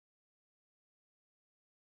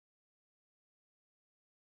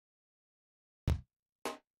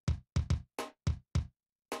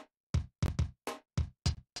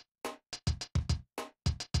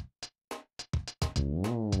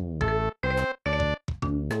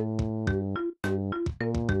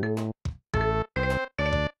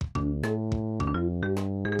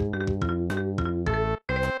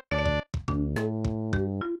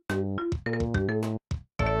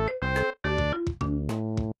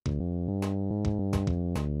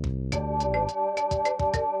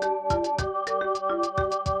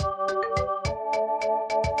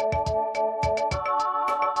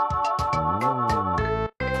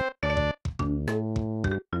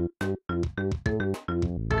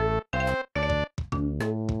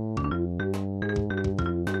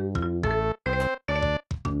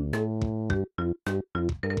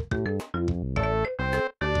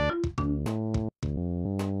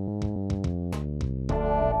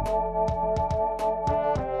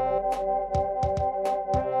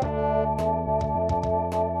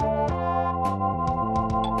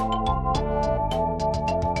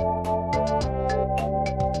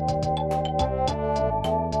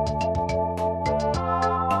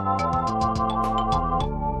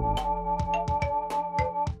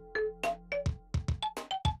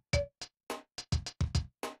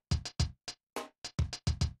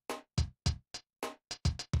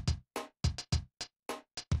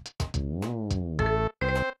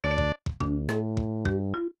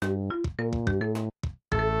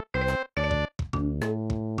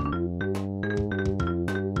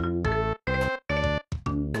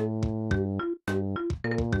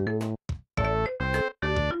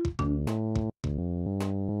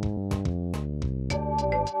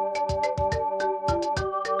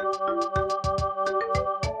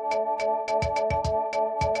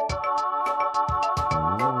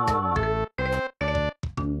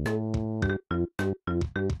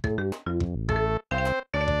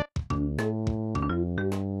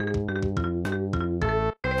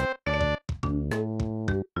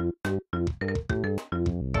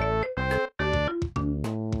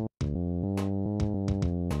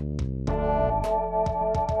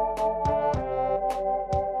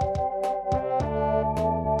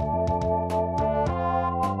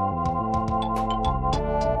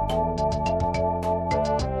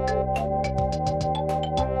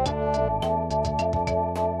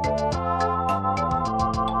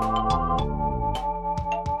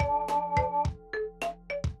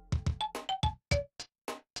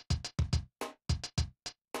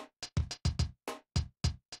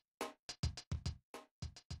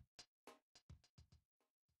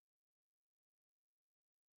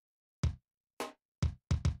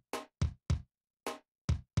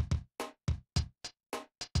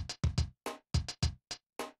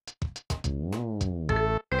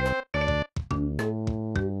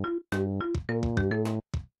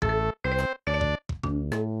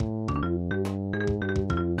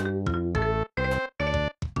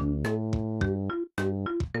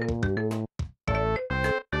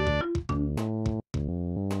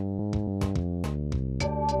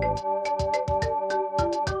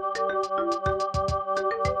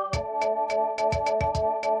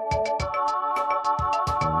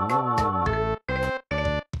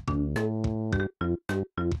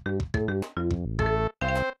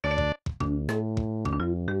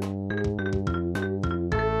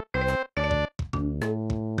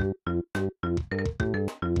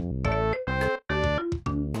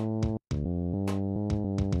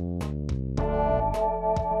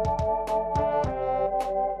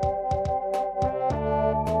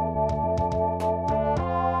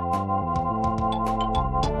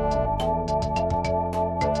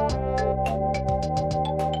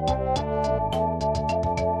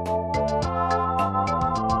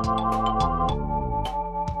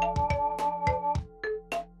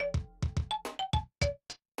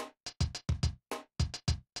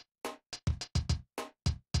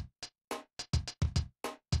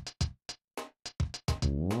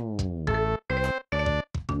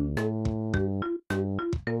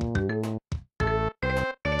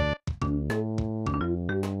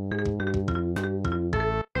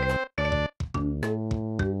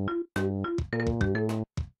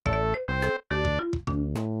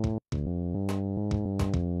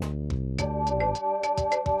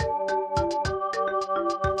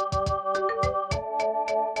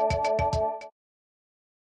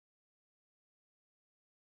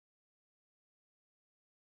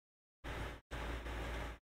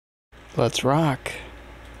Let's rock.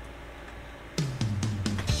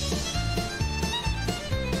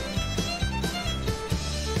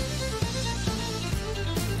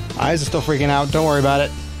 Eyes are still freaking out. Don't worry about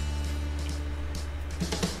it.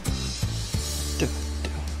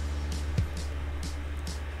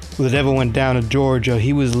 When the devil went down to Georgia,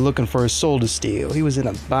 he was looking for a soul to steal. He was in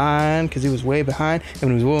a bind because he was way behind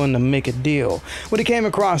and he was willing to make a deal. When he came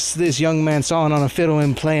across this young man sawing on a fiddle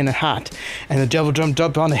and playing it hot, and the devil jumped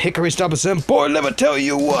up on the hickory stump and said, "Boy, let me tell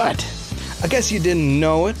you what. I guess you didn't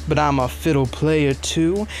know it, but I'm a fiddle player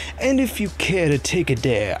too, and if you care to take a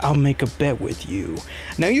dare, I'll make a bet with you.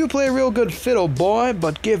 Now you play a real good fiddle, boy,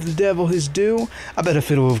 but give the devil his due. I bet a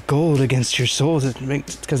fiddle of gold against your soul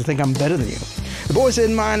because I think I'm better than you." The boy said,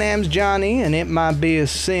 "My name's Johnny, and it might be a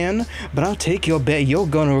sin, but I'll take your bet you're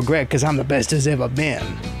gonna regret because I'm the best there's ever been.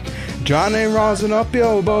 Johnny, rosin up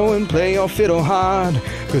your bow and play your fiddle hard,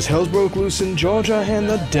 'cause hell's broke loose in Georgia and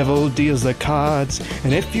the devil deals the cards.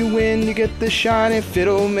 And if you win, you get the shiny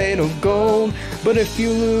fiddle made of gold, but if you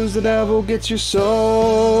lose, the devil gets your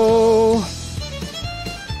soul."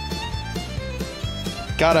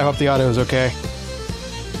 God, I hope the audio is okay.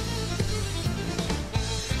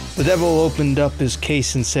 The devil opened up his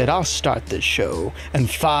case and said, "I'll start this show," and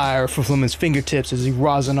fire flew from his fingertips as he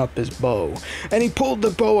rosined up his bow. And he pulled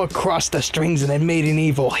the bow across the strings and it made an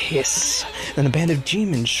evil hiss. Then a band of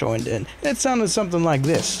demons joined in, and it sounded something like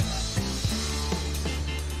this.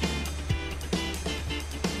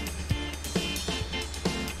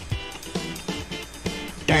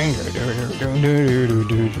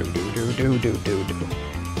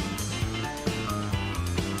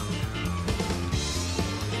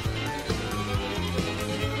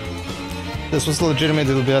 This was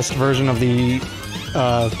legitimately the best version of the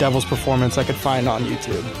Devil's performance I could find on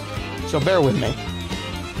YouTube. So bear with me.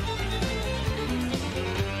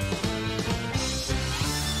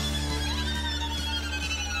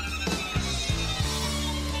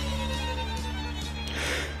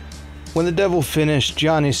 When the devil finished,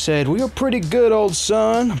 Johnny said, "We are pretty good, old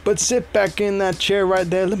son, but sit back in that chair right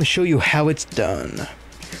there. Let me show you how it's done.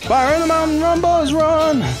 Fire in the mountain, run, boys,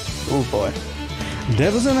 run." Oh boy.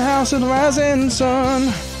 Devil's in the house of the rising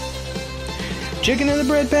sun. Chicken in the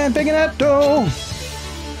bread pan, picking that dough.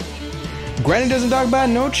 Granny doesn't talk about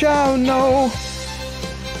no child, no.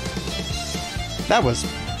 That was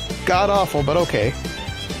god-awful, but okay.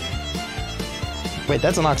 Wait,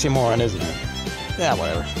 that's an oxymoron, isn't it? Yeah,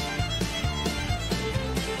 whatever.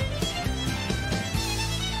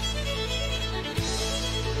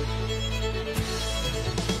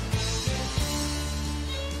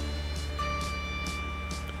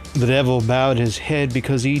 The devil bowed his head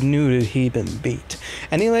because he knew that he'd been beat.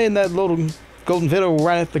 And he laid that little golden fiddle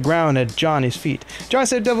right at the ground at Johnny's feet. Johnny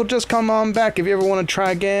said, "Devil, just come on back if you ever want to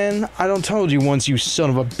try again. I done told you once, you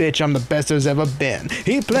son of a bitch, I'm the best there's ever been."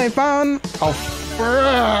 He played fine. Oh,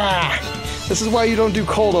 this is why you don't do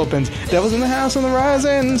cold opens. Devil's in the house of the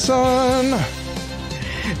rising sun.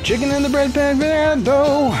 Chicken in the bread pan, banana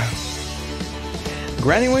dough.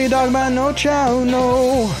 Granny, what you talking about? No child,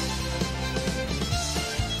 no.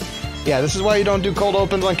 Yeah, this is why you don't do cold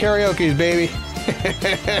opens on karaoke's, baby.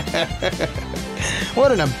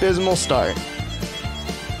 What an abysmal start.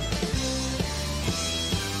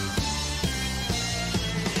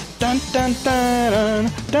 Dun dun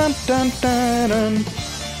dun dun dun dun dun.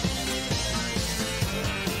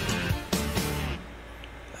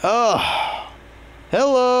 Oh,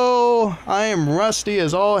 hello. I am rusty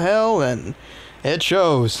as all hell, and it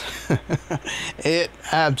shows. It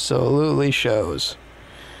absolutely shows.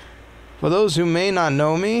 For those who may not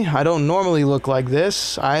know me, I don't normally look like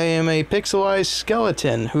this. I am a pixelized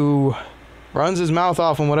skeleton who runs his mouth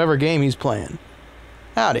off on whatever game he's playing.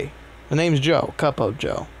 Howdy, the name's Joe, Cuppo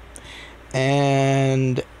Joe.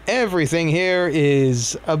 And everything here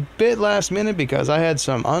is a bit last minute because I had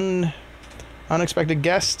some unexpected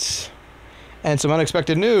guests and some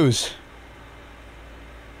unexpected news.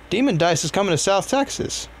 Demon Dice is coming to South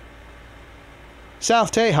Texas.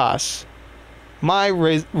 South Tejas. My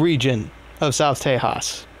region of South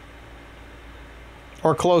Tejas.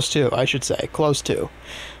 Or close to, I should say. Close to.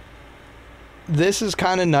 This is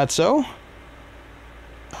kind of nutso.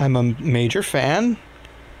 I'm a major fan.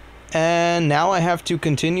 And now I have to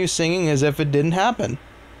continue singing as if it didn't happen.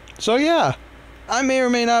 So yeah, I may or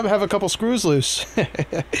may not have a couple screws loose.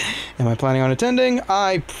 Am I planning on attending?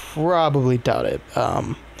 I probably doubt it.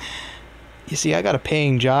 You see, I got a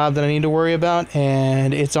paying job that I need to worry about,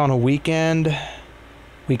 and it's on a weekend.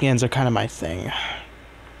 Weekends are kind of my thing.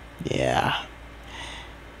 Yeah.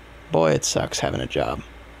 Boy, it sucks having a job.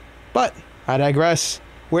 But, I digress.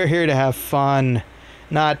 We're here to have fun,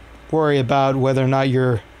 not worry about whether or not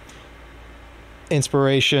your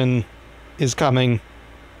inspiration is coming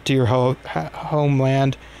to your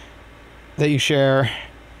homeland that you share.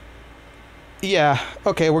 Yeah,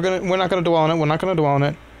 okay, we're not gonna dwell on it. We're not gonna dwell on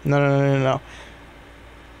it. No.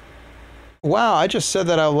 Wow, I just said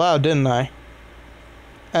that out loud, didn't I?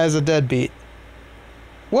 As a deadbeat.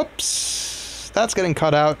 Whoops. That's getting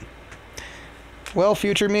cut out. Well,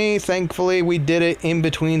 future me, thankfully we did it in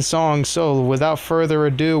between songs, so without further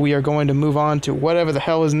ado, we are going to move on to whatever the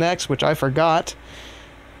hell is next, which I forgot.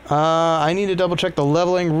 I need to double check the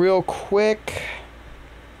leveling real quick.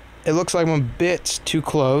 It looks like I'm a bit too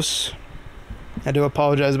close. I do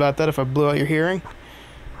apologize about that if I blew out your hearing.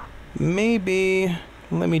 Maybe,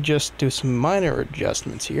 let me just do some minor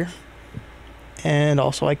adjustments here. And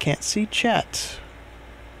also I can't see chat.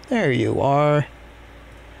 There you are.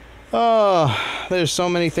 Oh, there's so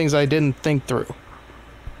many things I didn't think through.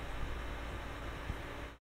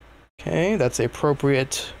 Okay, that's the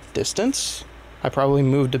appropriate distance. I probably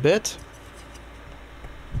moved a bit.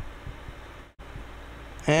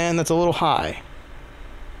 And that's a little high.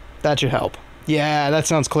 That should help. Yeah, that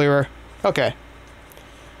sounds clearer. Okay.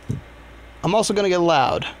 I'm also going to get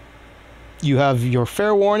loud. You have your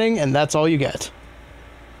fair warning, and that's all you get.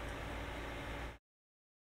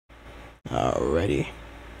 Alrighty.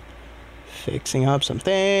 Fixing up some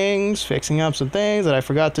things that I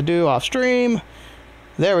forgot to do off stream.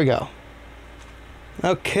 There we go.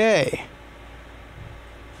 Okay.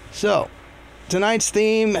 So, tonight's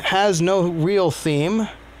theme has no real theme.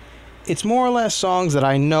 It's more or less songs that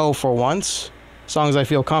I know for once, songs I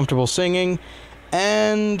feel comfortable singing,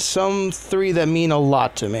 and some three that mean a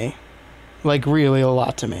lot to me. Like, really a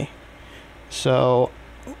lot to me. So,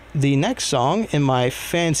 the next song in my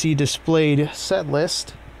fancy displayed set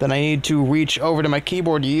list that I need to reach over to my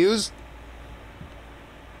keyboard to use.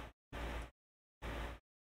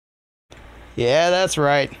 Yeah, that's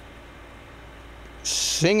right.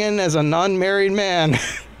 Singing as an unmarried man.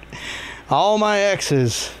 All my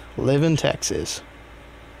exes live in Texas.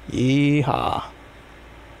 Yeehaw.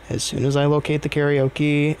 As soon as I locate the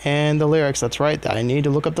karaoke and the lyrics, that's right, I need to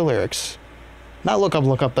look up the lyrics. Not look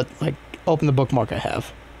up, but like open the bookmark I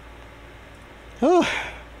have. Oh.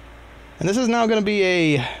 And this is now going to be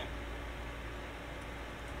a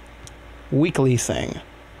weekly thing.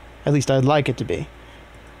 At least I'd like it to be.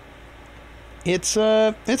 It's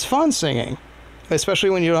fun singing. Especially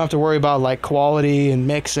when you don't have to worry about like quality and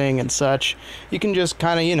mixing and such. You can just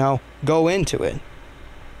kind of, you know, go into it.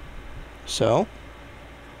 So,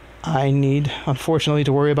 I need, unfortunately,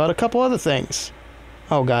 to worry about a couple other things.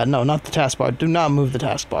 Oh god, no, not the taskbar. Do not move the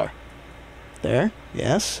taskbar. There,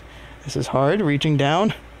 yes. This is hard, reaching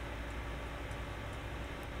down.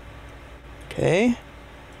 Okay.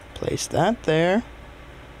 Place that there.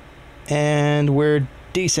 And we're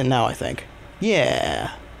decent now, I think.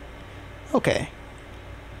 Yeah. Okay.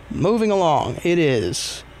 Moving along, it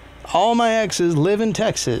is All My Exes Live in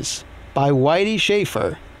Texas by Whitey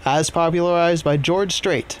Shafer, as popularized by George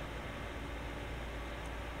Strait.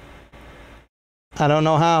 I don't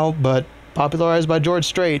know how, but popularized by George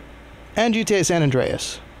Strait and GTA San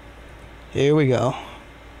Andreas. Here we go.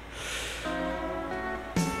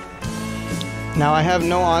 Now I have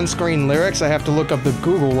no on-screen lyrics, I have to look up the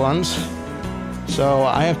Google ones. So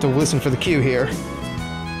I have to listen for the cue here.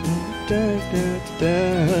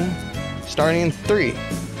 Starting in 3,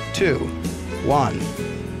 2, 1.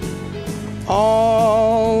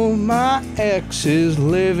 All my exes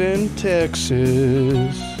live in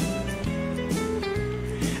Texas,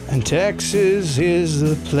 and Texas is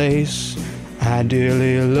the place I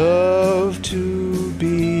dearly love to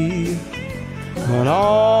be. But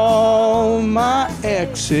all my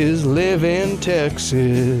exes live in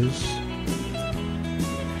Texas,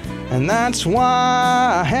 and that's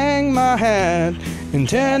why I hang my hat in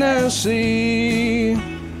Tennessee.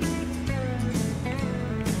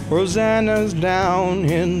 Rosanna's down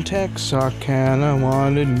in Texarkana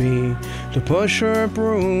wanted me to push her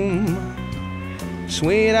broom.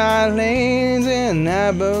 Sweet Eileen's in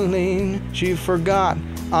Abilene, she forgot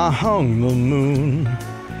I hung the moon.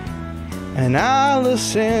 And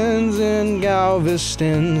Allison's in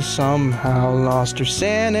Galveston somehow lost her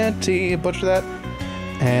sanity. Butcher that.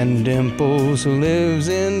 And Dimples, who lives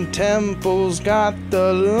in Temple's, got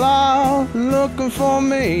the law looking for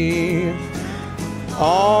me.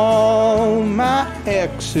 All my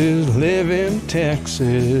exes live in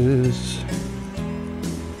Texas,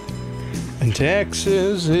 and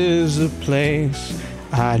Texas is a place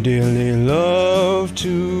I dearly love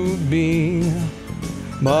to be.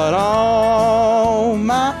 But all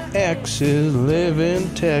my exes live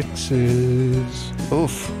in Texas.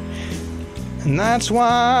 Oof. And that's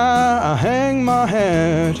why I hang my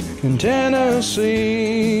hat in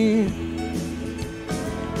Tennessee.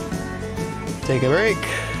 Take a break.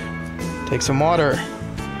 Take some water.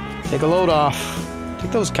 Take a load off.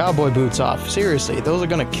 Take those cowboy boots off. Seriously, those are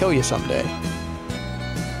gonna kill you someday.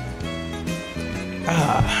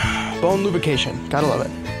 Bone lubrication. Gotta love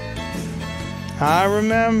it. I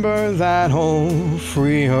remember that old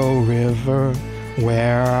Frio River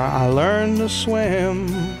where I learned to swim.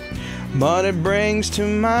 But it brings to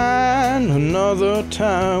mind another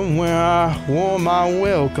time where I wore my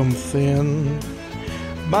welcome thin.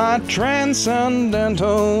 By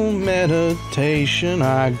transcendental meditation,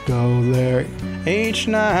 I go there each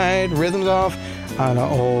night, rhythms off, and I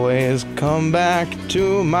always come back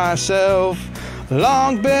to myself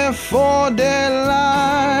long before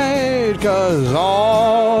daylight. 'Cause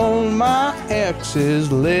all my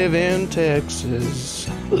exes live in Texas.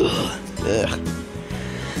 Ugh.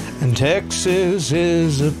 And Texas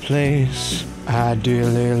is a place I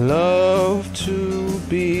dearly love to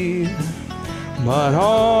be. But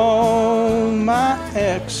all my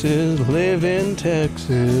exes live in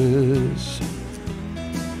Texas.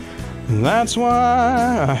 And that's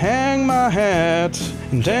why I hang my hat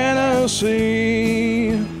in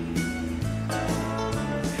Tennessee.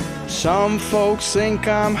 Some folks think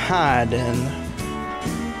I'm hiding.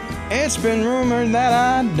 It's been rumored that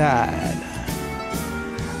I died,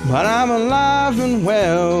 but I'm alive and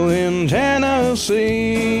well in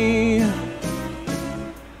Tennessee.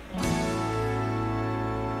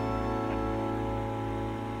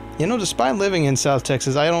 You know, despite living in South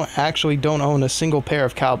Texas, I don't own a single pair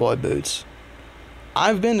of cowboy boots.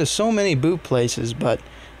 I've been to so many boot places, but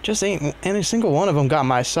just ain't any single one of them got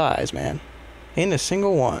my size, man. Ain't a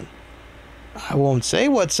single one. I won't say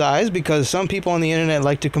what size because some people on the internet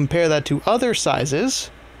like to compare that to other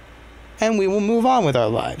sizes. And we will move on with our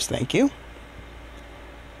lives, thank you.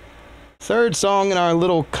 Third song in our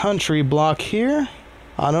little country block here.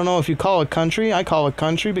 I don't know if you call it country. I call it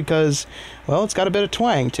country because, well, it's got a bit of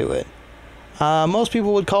twang to it. Most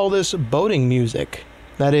people would call this boating music.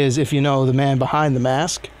 That is, if you know the man behind the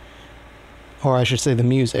mask. Or I should say the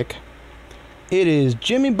music. It is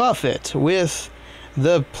Jimmy Buffett with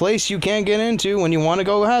the place you can't get into when you want to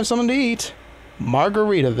go have something to eat,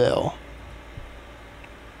 Margarhitaville.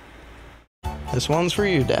 This one's for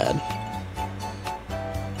you, Dad.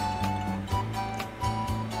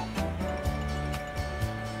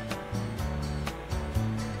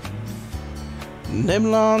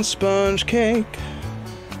 Nibble on sponge cake,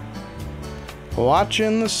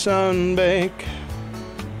 watching the sun bake.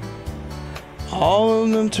 All of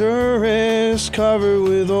them tourists covered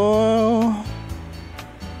with oil.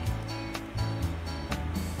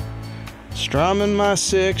 Strumming my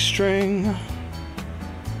six string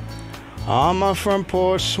on my front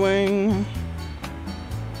porch swing.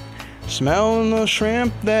 Smelling the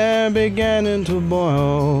shrimp that beginning to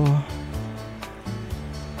boil.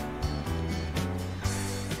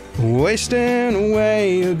 Wasting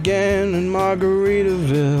away again in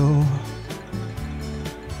Margarhitaville.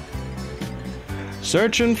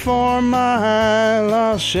 Searching for my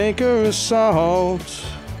lost shaker of salt.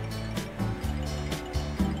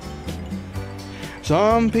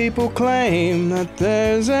 Some people claim that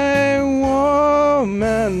there's a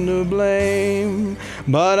woman to blame,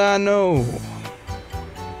 but I know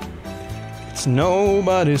it's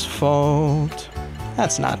nobody's fault.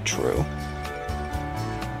 That's not true.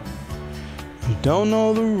 Don't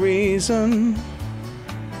know the reason.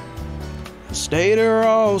 Stayed here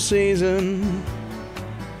all season.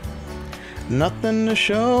 Nothing to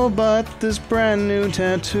show but this brand new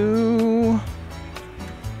tattoo.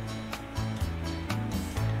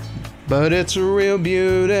 But it's a real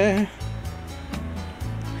beauty.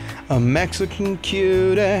 A Mexican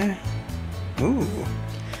cutie. Ooh.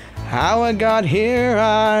 How I got here,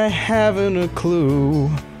 I haven't a clue.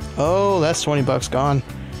 Oh, that's 20 bucks gone.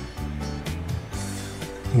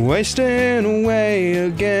 Wasting away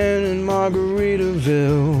again in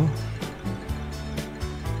Margarhitaville.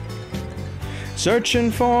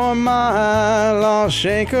 Searching for my lost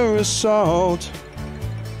shaker of salt.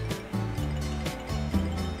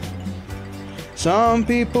 Some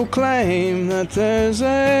people claim that there's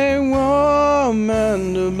a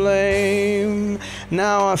woman to blame.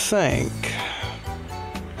 Now I think,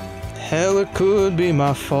 hell, it could be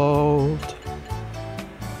my fault.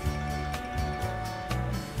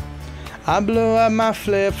 I blew up my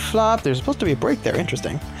flip-flop. There's supposed to be a break there.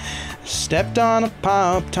 Interesting. Stepped on a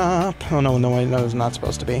pop top. Oh, no, it's not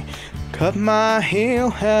supposed to be. Cut my heel,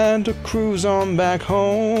 had to cruise on back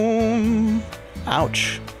home.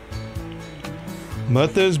 Ouch.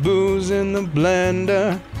 But there's booze in the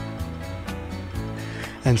blender,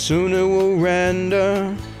 and soon it will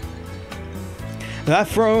render that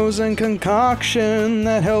frozen concoction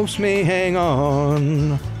that helps me hang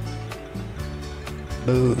on.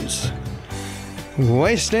 Booze.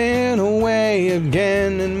 Wasting away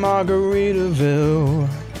again in Margarhitaville.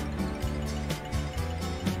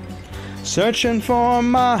 Searching for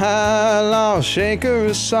my lost shaker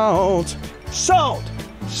of salt. Salt!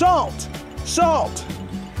 Salt! Salt!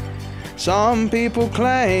 Some people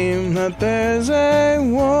claim that there's a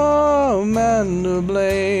woman to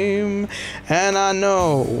blame, and I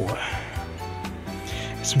know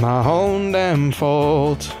it's my own damn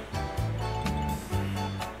fault.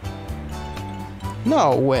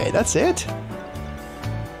 No way, that's it?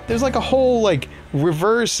 There's like a whole, like,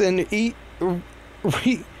 reverse and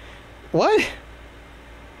what?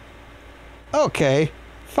 Okay,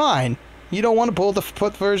 fine. You don't want to pull the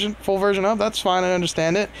full version up? That's fine, I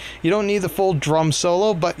understand it. You don't need the full drum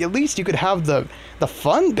solo, but at least you could have the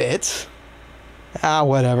fun bits. Ah,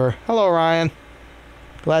 whatever. Hello, Ryan.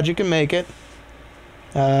 Glad you can make it.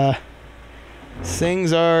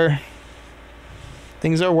 Things are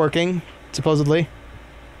working, supposedly.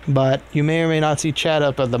 But you may or may not see chat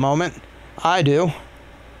up at the moment. I do.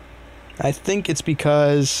 I think it's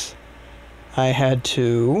because I had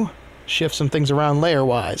to shift some things around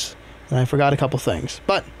layer-wise. And I forgot a couple things.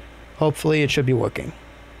 But hopefully it should be working.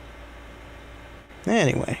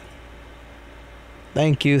 Anyway.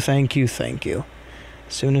 Thank you, thank you, thank you.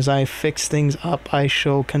 As soon as I fix things up, I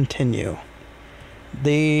shall continue.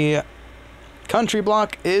 The country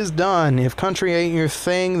block is done. If country ain't your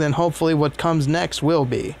thing, then hopefully what comes next will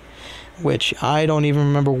be. Which I don't even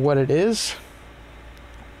remember what it is.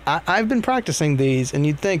 I've been practicing these, and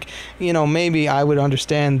you'd think, you know, maybe I would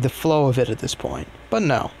understand the flow of it at this point. But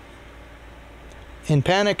no. In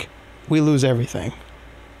panic, we lose everything.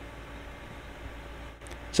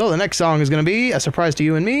 So the next song is going to be a surprise to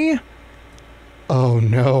you and me. Oh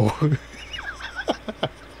no.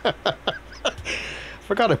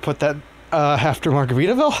 Forgot I put that after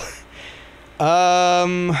Margarhitaville.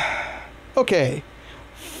 Okay.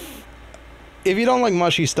 If you don't like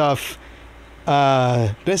mushy stuff,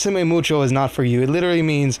 Besame Mucho is not for you. It literally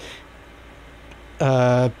means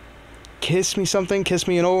kiss me something, kiss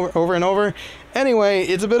me over and over. Anyway,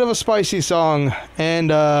 it's a bit of a spicy song,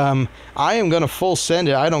 and I am gonna full send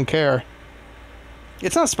it. I don't care.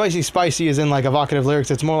 It's not spicy as in like evocative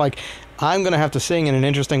lyrics. It's more like I'm gonna have to sing in an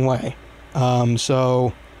interesting way.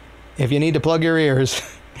 So if you need to plug your ears,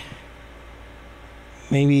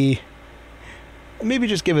 maybe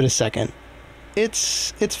just give it a second.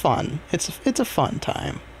 It's fun. It's a fun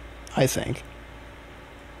time, I think.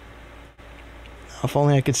 If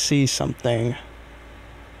only I could see something.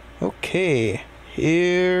 Okay,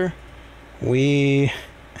 here we...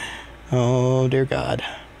 Oh, dear God.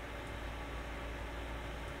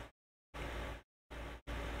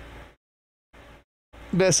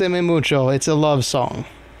 Besame Mucho, it's a love song.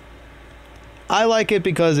 I like it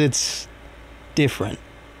because it's different.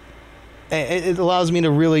 It allows me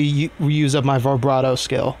to really use up my vibrato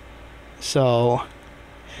skill. So,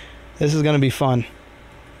 this is going to be fun.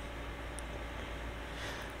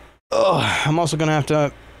 Oh, I'm also going to have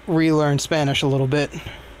to relearn Spanish a little bit.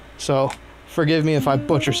 So, forgive me if I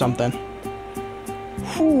butcher something.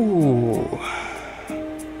 Whew.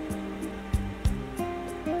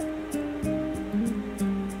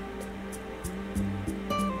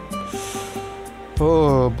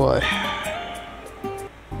 Oh, boy.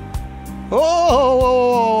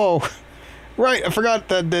 Oh! Right, I forgot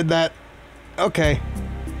that did that. Okay.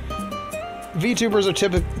 VTubers are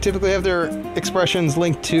typically have their expressions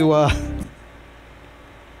linked to,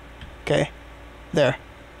 Okay. There.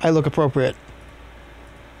 I look appropriate.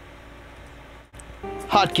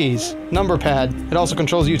 Hotkeys. Number pad. It also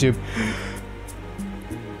controls YouTube.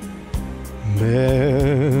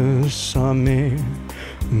 Besame,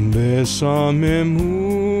 besame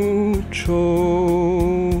mucho,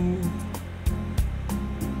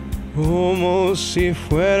 como si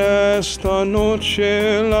fuera esta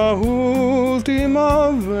noche la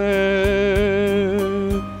última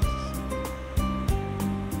vez.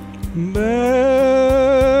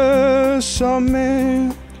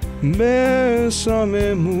 Besame,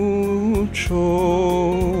 besame mucho,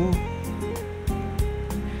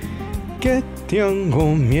 que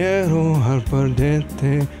tengo miedo al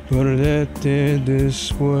perderte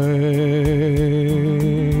después.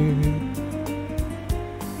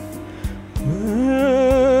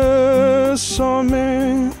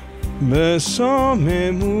 Besame,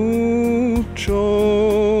 besame mucho,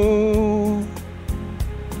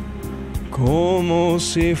 como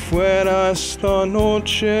si fuera esta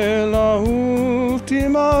noche la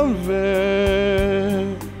última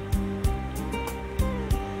vez.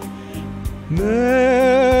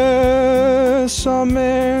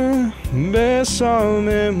 Besame,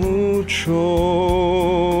 besame mucho,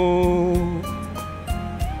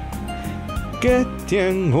 que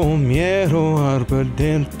tengo miedo al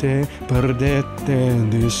perderte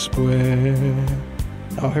después.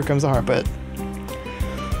 Oh, here comes the harp bit.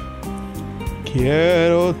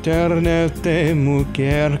 Quiero tenerte,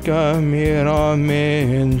 mujer, que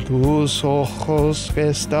mírame en tus ojos, que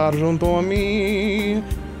estar junto a mí.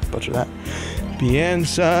 Butcher that.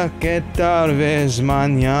 Piensa que tal vez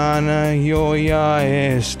mañana yo ya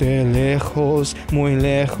esté lejos, muy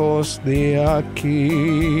lejos de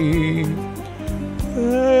aquí.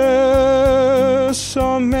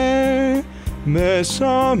 Besame,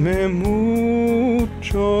 besame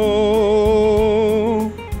mucho,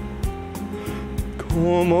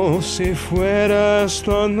 como si fuera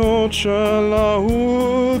esta noche la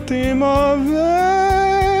última vez.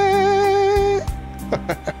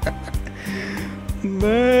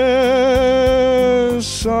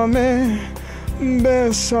 Besame,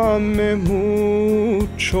 besame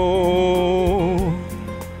mucho,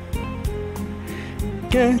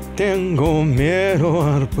 que tengo miedo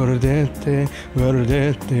al perderte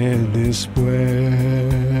después.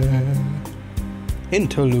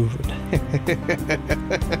 Interlude.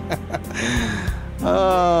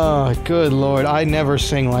 Oh, good Lord. I never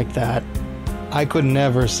sing like that. I could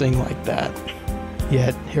never sing like that.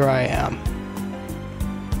 Yet, here I am.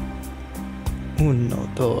 1,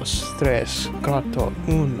 2, 3, 4,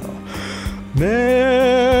 1.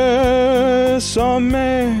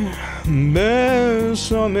 Besame,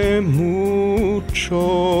 Besame mucho,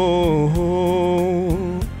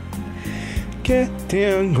 que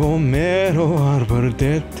tengo miedo a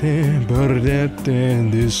perderte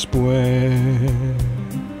después.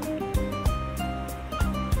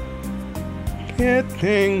 Que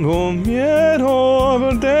tengo miedo a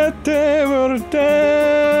perderte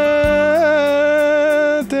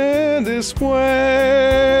después.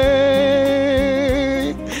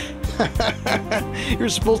 You're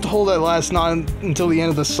supposed to hold that last note until the end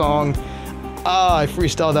of the song. Ah, I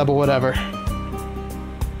freestyled that, but whatever.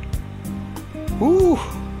 Ooh.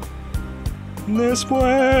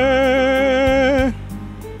 Después.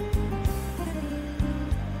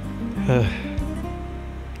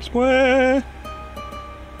 Después.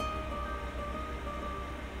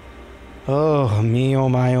 Oh, me, oh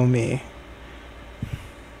my, oh me.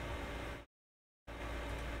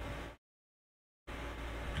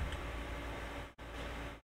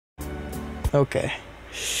 Okay.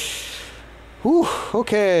 Whew,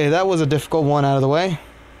 okay, that was a difficult one out of the way.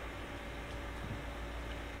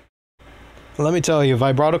 Let me tell you,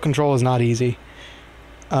 vibrato control is not easy.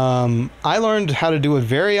 I learned how to do it at a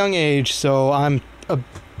very young age, so I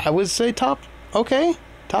would say top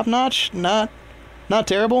notch, not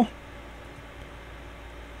terrible.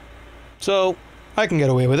 So, I can get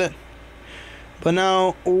away with it. But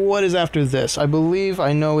now, what is after this? I believe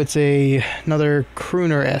I know it's another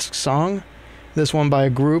crooner-esque song. This one by a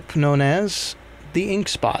group known as The Ink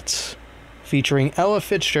Spots, featuring Ella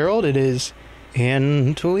Fitzgerald. It is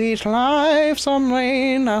Into Each Life Some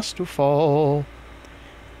Rain Has to Fall.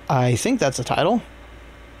 I think that's the title.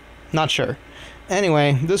 Not sure.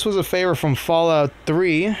 Anyway, this was a favorite from Fallout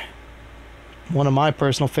 3. One of my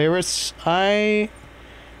personal favorites. I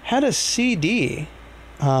had a CD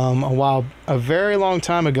a very long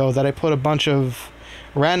time ago that I put a bunch of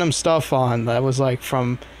random stuff on that was like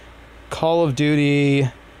from Call of Duty,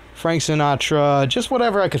 Frank Sinatra, just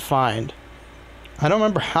whatever I could find. I don't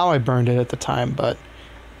remember how I burned it at the time, but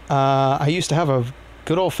I used to have a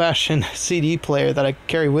good old-fashioned CD player that I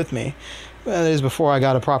carry with me. That is before I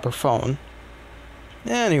got a proper phone.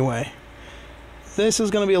 Anyway, this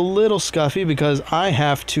is going to be a little scuffy because I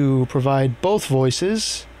have to provide both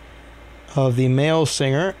voices of the male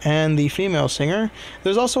singer and the female singer.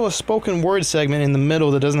 There's also a spoken word segment in the middle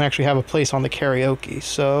that doesn't actually have a place on the karaoke,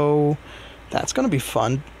 so that's going to be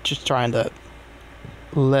fun, just trying to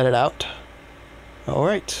let it out.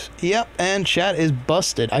 Alright, yep, and chat is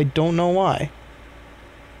busted. I don't know why.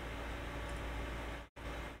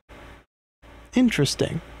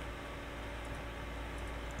 Interesting.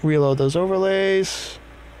 Reload those overlays.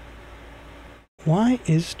 Why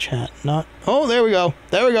is chat not... Oh, there we go.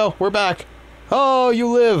 There we go. We're back. Oh, you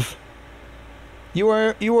live. You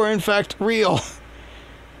are in fact real.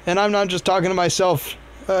 And I'm not just talking to myself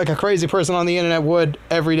like a crazy person on the internet would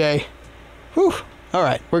every day. Whew. All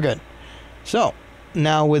right, we're good. So,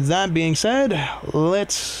 now with that being said,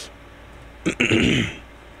 let's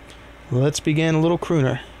begin a little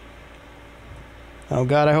crooner. Oh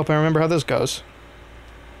God, I hope I remember how this goes.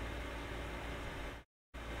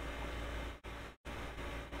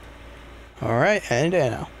 Alright, any day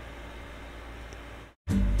now.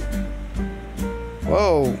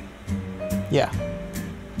 Whoa. Yeah.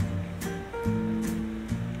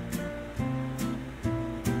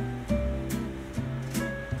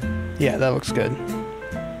 Yeah, that looks good.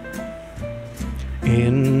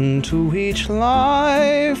 Into each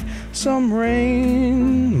life some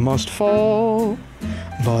rain must fall,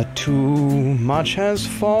 but too much has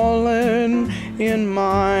fallen in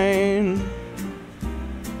mine.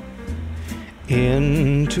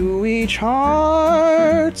 Into each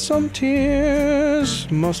heart some tears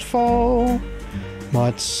must fall,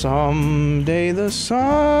 but someday the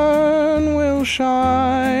sun will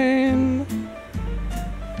shine.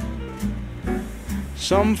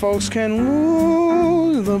 Some folks can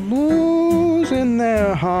lose the blues in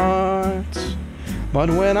their hearts, but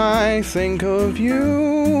when I think of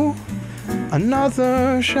you,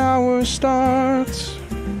 another shower starts.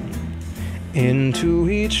 Into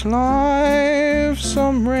each life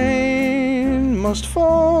some rain must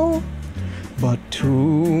fall, but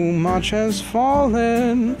too much has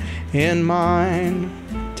fallen in mine.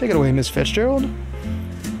 Take it away, Miss Fitzgerald.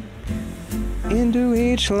 Into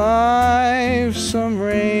each life some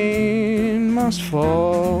rain must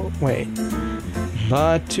fall. Wait.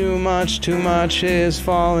 But too much is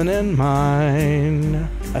falling in mine.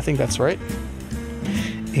 I think that's right.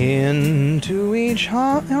 Into each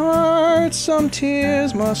heart some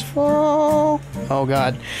tears must fall. Oh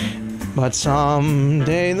God. But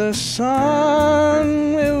someday the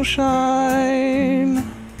sun will shine.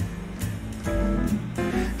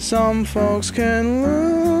 Some folks can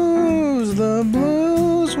lose the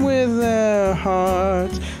blues with their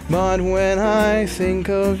hearts, but when I think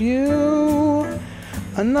of you,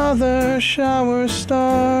 another shower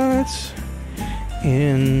starts.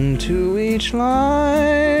 Into each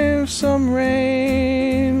life some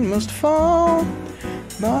rain must fall,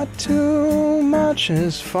 but too much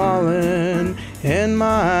has fallen in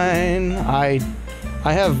mine. I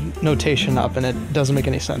have notation up and it doesn't make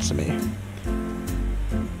any sense to me.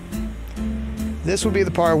 This would be the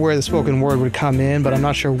part where the spoken word would come in, but I'm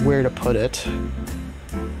not sure where to put it.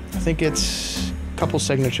 I think it's a couple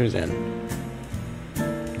signatures in.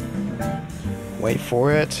 Wait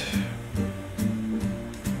for it.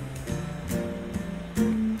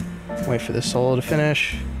 Wait for the solo to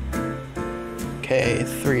finish. Okay,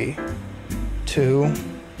 3, 2,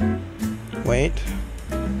 wait.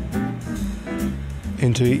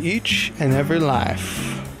 Into each and every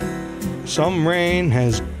life, some rain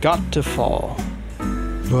has got to fall,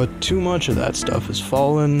 but too much of that stuff has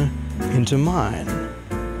fallen into mine.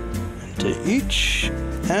 Into each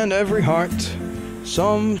and every heart,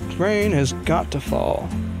 some rain has got to fall,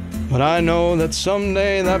 but I know that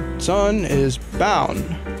someday that sun is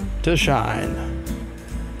bound to shine.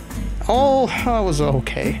 Oh, that was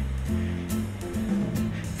okay.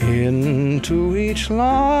 Into each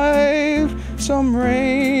life some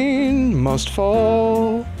rain must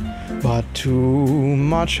fall, but too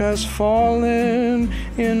much has fallen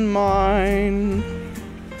in mine.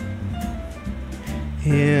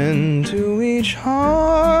 Into each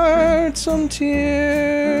heart some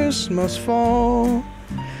tears must fall,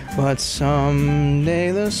 but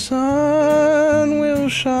someday the sun will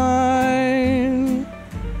shine.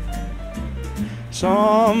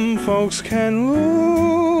 Some folks can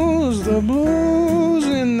lose the blues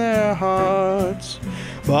in their hearts,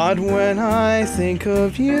 but when I think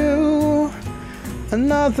of you,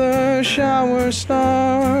 another shower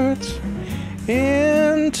starts.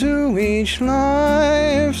 Into each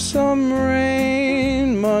life some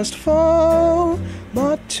rain must fall,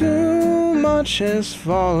 but too much has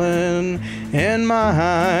fallen in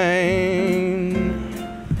mine.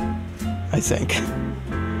 I think.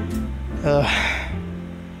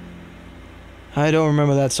 I don't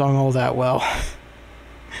remember that song all that well.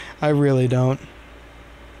 I really don't.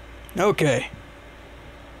 Okay.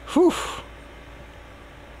 Whew.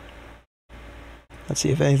 Let's see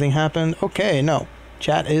if anything happened. Okay, no.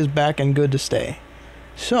 Chat is back and good to stay.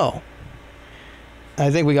 So,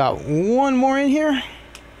 I think we got one more in here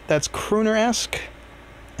that's crooner-esque,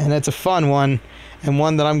 and it's a fun one, and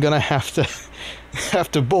one that I'm gonna have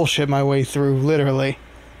to bullshit my way through, literally.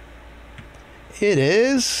 It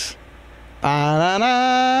is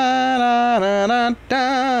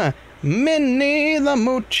Minnie the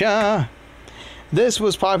Moocher. This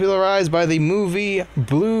was popularized by the movie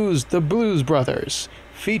Blues, The Blues Brothers,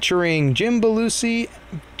 featuring Jim Belushi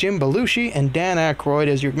and Dan Aykroyd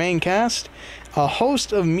as your main cast. A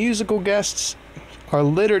host of musical guests are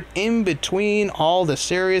littered in between all the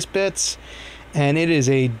serious bits, and it is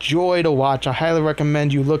a joy to watch. I highly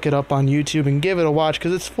recommend you look it up on YouTube and give it a watch,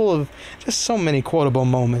 because it's full of just so many quotable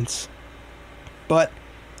moments. But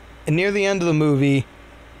near the end of the movie,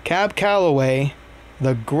 Cab Calloway,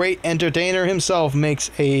 the great entertainer himself,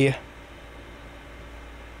 makes a...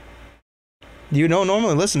 You don't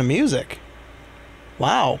normally listen to music.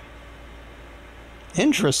 Wow.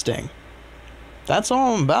 Interesting. That's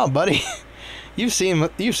all I'm about, buddy. You've seen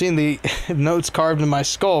the notes carved in my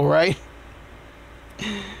skull, right?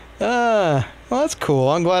 Well, that's cool.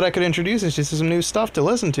 I'm glad I could introduce you to some new stuff to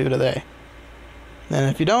listen to today. And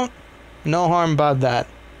if you don't, no harm about that.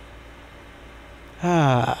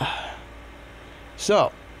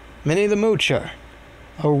 So, Minnie the Moocher,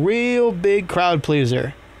 a real big crowd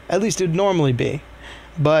pleaser. At least it'd normally be.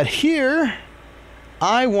 But here,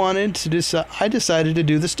 I decided to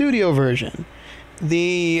do the studio version.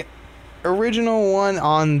 The original one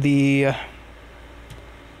on the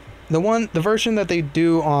version that they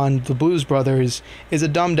do on the Blues Brothers is a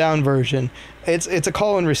dumbed down version. It's a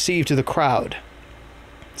call and receive to the crowd.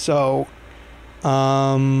 So,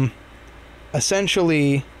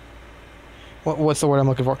 essentially, what's the word I'm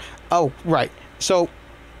looking for? Oh, right. So,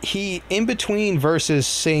 he, in between verses,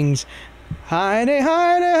 sings, "Hi-de,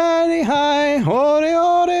 hi-de, hi-de, hi, ho-de,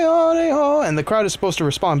 ho-de, ho-de, ho," and the crowd is supposed to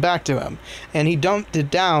respond back to him. And he dumped it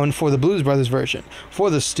down for the Blues Brothers version. For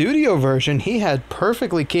the studio version, he had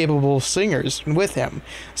perfectly capable singers with him.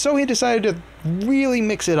 So he decided to really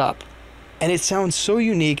mix it up. And it sounds so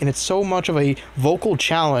unique, and it's so much of a vocal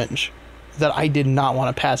challenge that I did not want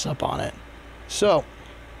to pass up on it. So,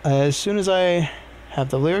 as soon as I have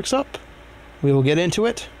the lyrics up, we will get into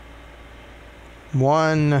it.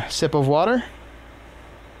 One sip of water.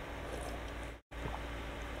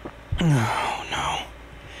 Oh, no.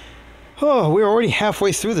 Oh, we're already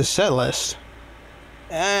halfway through the set list.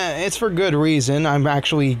 It's for good reason. I'm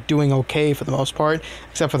actually doing okay for the most part,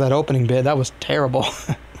 except for that opening bit. That was terrible.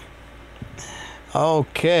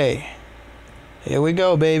 Okay. Here we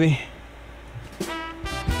go, baby.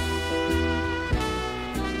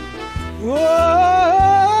 Whoa!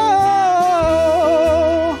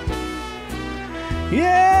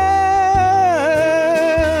 Yeah!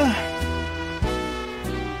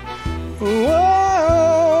 Whoa!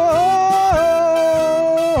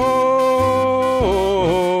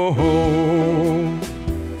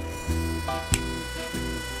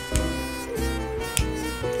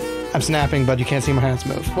 I'm snapping, but you can't see my hands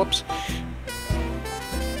move. Whoops.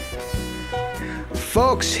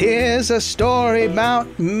 Folks, here's a story about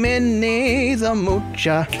Minnie the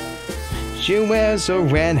Moocher. She wears a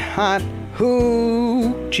red hot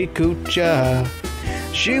hoochie coocher.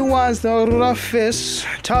 She was the roughest,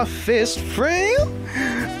 toughest frail,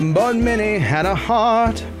 but Minnie had a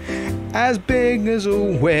heart as big as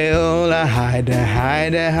a whale. Hide,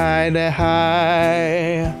 hide, hide,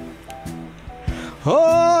 hide.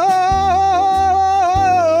 Oh,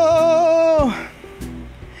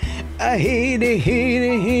 I hate it, hate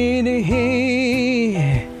it, hate it, hate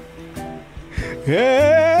it.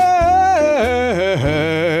 Yeah.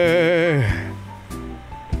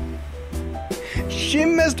 She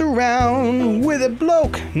messed around with a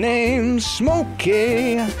bloke named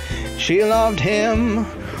Smokey. She loved him,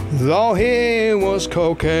 though he was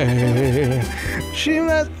cocaine.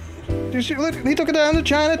 He took her down to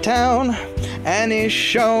Chinatown, and he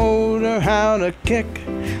showed her how to kick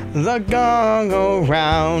the gong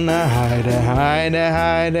around. Hide, hide,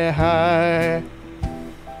 hide, hide.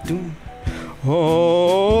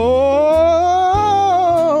 Oh,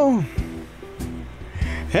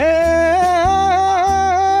 hey,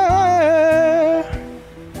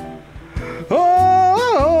 oh.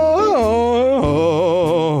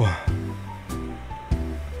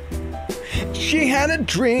 She had a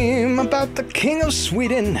dream about the King of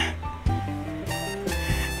Sweden.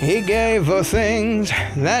 He gave her things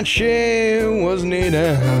that she was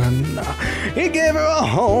needing. He gave her a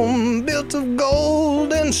home built of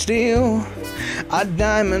gold and steel, a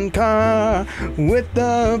diamond car with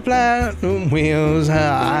the platinum wheels.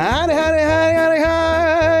 Hidey, hidey, hidey, hidey,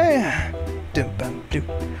 hidey.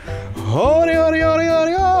 Hody, hody, hody,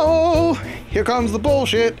 hody, oh. Here comes the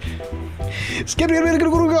bullshit.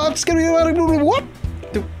 What?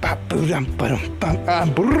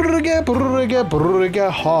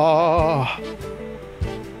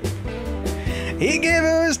 He gave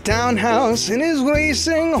her his townhouse and his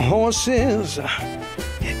racing horses.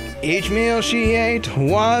 Each meal she ate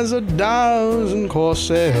was $1,000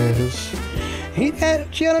 courses. She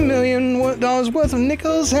had $1 million worth of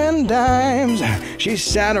nickels and dimes. She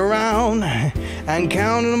sat around and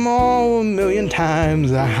counted them all 1,000,000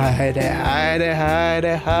 times. Hide, hide, hide,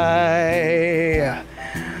 hide.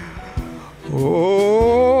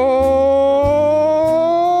 Oh.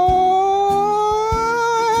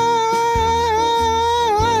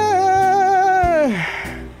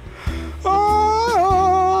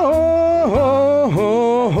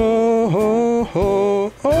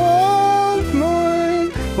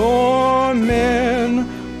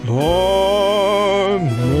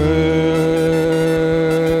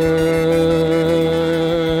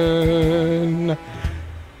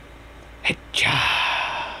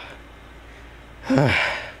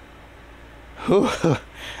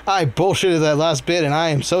 I bullshitted that last bit, and I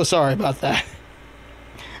am so sorry about that.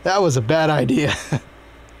 That was a bad idea.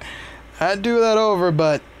 I'd do that over,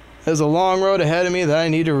 but there's a long road ahead of me that I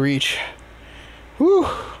need to reach. Whew.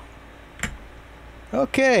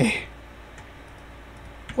 Okay.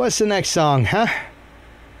 What's the next song, huh?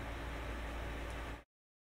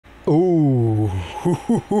 Ooh.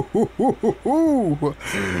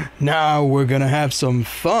 Now we're gonna have some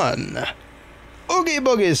fun. Oogie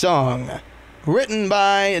Boogie song. Written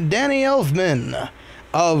by Danny Elfman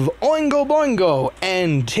of Oingo Boingo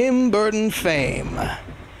and Tim Burton fame.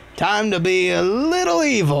 Time to be a little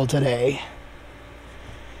evil today.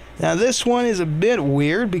 Now this one is a bit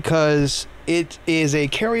weird because it is a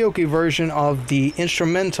karaoke version of the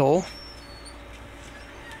instrumental.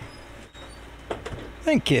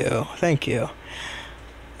 Thank you, thank you.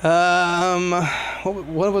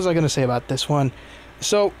 What was I going to say about this one?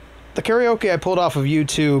 So, the karaoke I pulled off of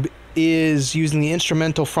YouTube is using the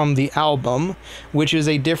instrumental from the album, which is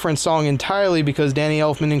a different song entirely because Danny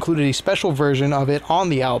Elfman included a special version of it on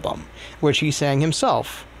the album, which he sang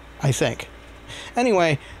himself, I think.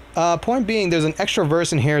 Anyway, Point being, there's an extra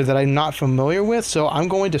verse in here that I'm not familiar with, so I'm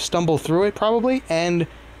going to stumble through it probably, and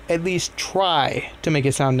at least try to make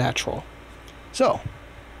it sound natural. So,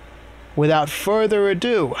 without further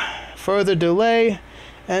ado, further delay,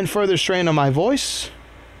 and further strain on my voice,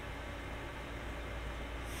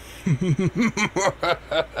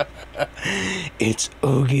 it's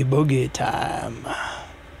Oogie Boogie time.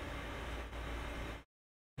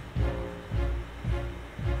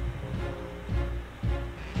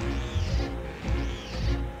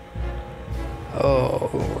 All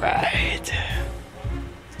right.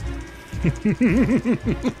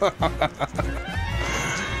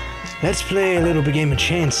 Let's play a little bit game of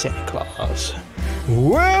Chance Santa Claus.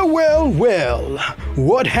 Well, well, well,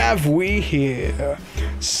 what have we here?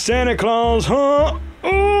 Santa Claus, huh?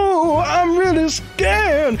 Oh, I'm really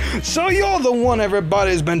scared. So you're the one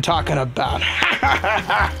everybody's been talking about.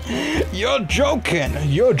 You're joking.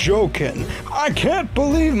 You're joking. I can't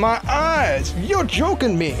believe my eyes. You're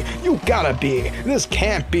joking me. You gotta be. This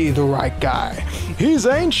can't be the right guy. He's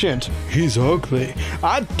ancient. He's ugly.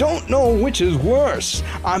 I don't know which is worse.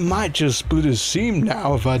 I might just split his seam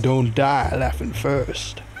now if I don't die laughing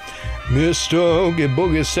first. Mr. Oogie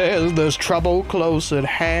Boogie says there's trouble close at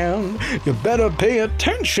hand. You better pay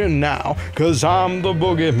attention now, 'cause I'm the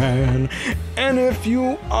boogeyman. And if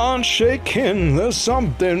you aren't shaking, there's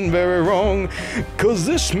something very wrong, 'cause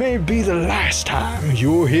this may be the last time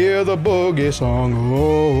you'll hear the boogie song.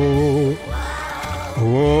 Oh,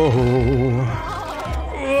 oh,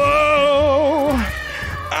 oh,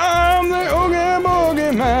 I'm the Oogie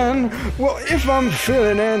Boogie Man. Well, if I'm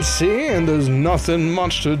feeling antsy and there's nothing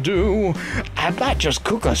much to do, I might just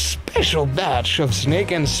cook a special batch of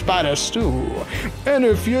snake and spider stew. And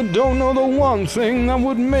if you don't know the one thing that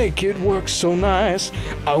would make it work so nice,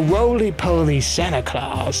 a roly-poly Santa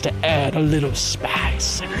Claus to add a little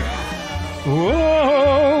spice.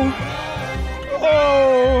 Whoa,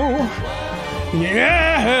 oh,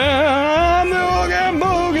 yeah, I'm the Oogie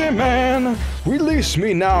Boogie Man. Release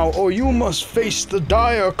me now, or you must face the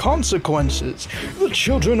dire consequences. The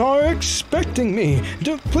children are expecting me.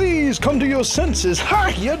 Please come to your senses.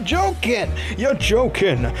 Ha! You're joking! You're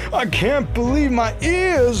joking! I can't believe my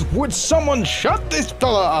ears! Would someone shut this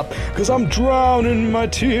fella up? 'Cause I'm drowning in my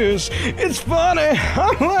tears. It's funny!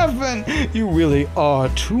 I'm laughing! You really are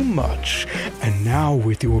too much. And now,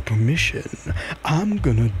 with your permission, I'm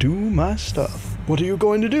gonna do my stuff. What are you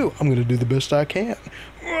going to do? I'm gonna do the best I can.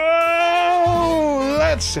 Whoa,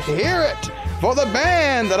 let's hear it for the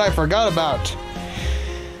band that I forgot about.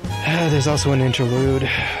 There's also an interlude.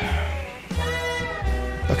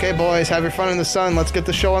 Okay, boys, have your fun in the sun. Let's get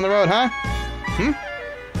the show on the road, huh?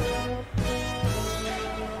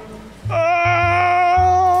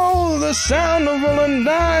 Oh, the sound of rolling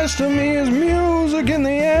dice to me is music in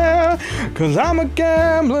the air. 'Cause I'm a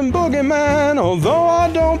gambling boogeyman, although I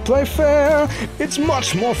don't play fair. It's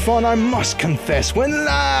much more fun, I must confess, when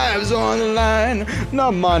lives are on the line.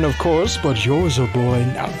 Not mine, of course, but yours, oh boy,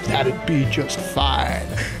 now that'd be just fine.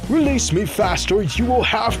 Release me faster, you will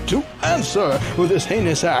have to answer for this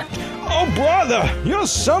heinous act. Oh, brother, you're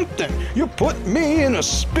something. You put me in a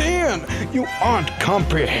spin. You aren't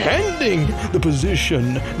comprehending the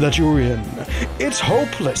position that you're in. It's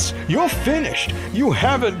hopeless. You're finished. You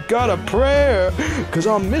haven't got a prayer. 'Cause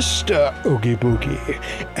I'm Mr. Oogie Boogie,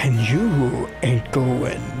 and you ain't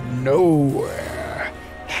going nowhere.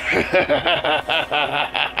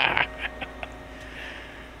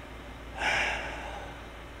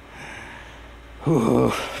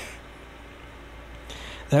 Ooh.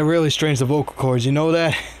 That really strains the vocal cords, you know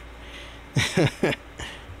that?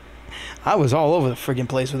 I was all over the friggin'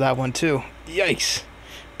 place with that one too. Yikes.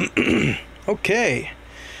 Okay.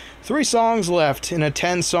 3 songs left in a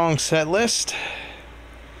 10-song set list.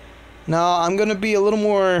 Now, I'm gonna be a little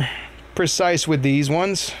more precise with these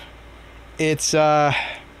ones. It's, they're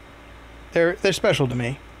special to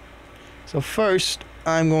me. So first,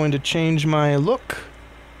 I'm going to change my look.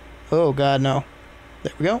 Oh god, no.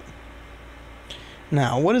 There we go.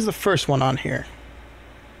 Now, what is the first one on here?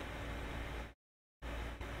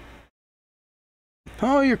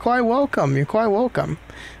 Oh, you're quite welcome. You're quite welcome.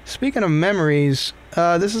 Speaking of memories,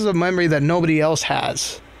 this is a memory that nobody else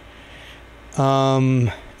has.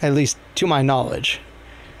 At least to my knowledge.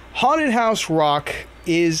 Haunted House Rock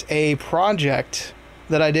is a project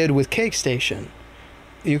that I did with Cake Station.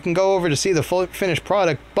 You can go over to see the full finished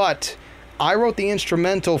product, but I wrote the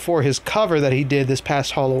instrumental for his cover that he did this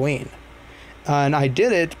past Halloween. And I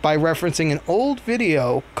did it by referencing an old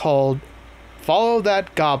video called Follow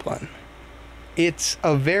That Goblin. It's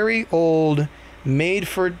a very old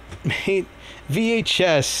VHS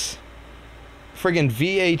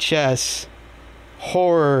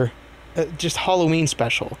horror, just Halloween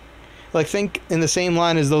special. Like, think in the same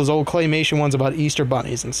line as those old claymation ones about Easter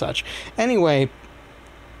bunnies and such. Anyway,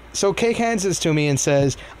 so Cake hands this to me and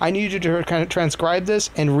says, I need you to kind of transcribe this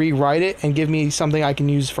and rewrite it and give me something I can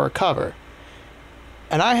use for a cover.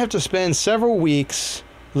 And I have to spend several weeks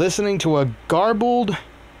listening to a garbled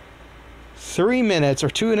 3 minutes, or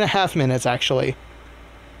 2.5 minutes actually,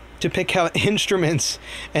 to pick out instruments,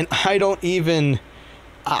 and I don't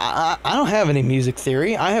have any music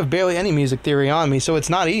theory. I have barely any music theory on me, so it's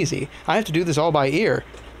not easy. I have to do this all by ear,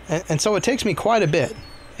 and so it takes me quite a bit.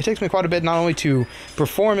 It takes me quite a bit not only to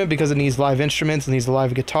perform it because it needs live instruments, it needs a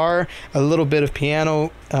live guitar, a little bit of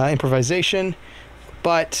piano improvisation,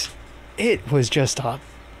 but it was just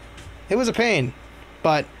it was a pain.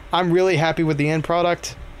 But I'm really happy with the end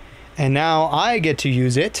product, and now I get to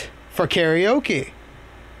use it for karaoke.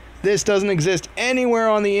 This doesn't exist anywhere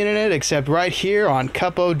on the internet except right here on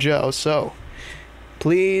Cupo Joe, so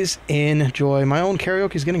please enjoy. My own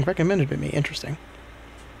karaoke is getting recommended to me. Interesting.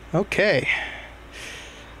 Okay.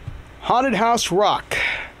 Haunted House Rock,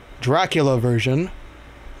 Dracula version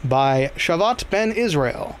by Shavat Ben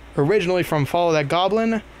Israel, originally from Follow That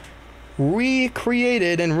Goblin,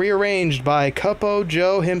 recreated and rearranged by Cupo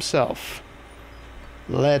Joe himself.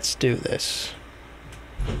 Let's do this.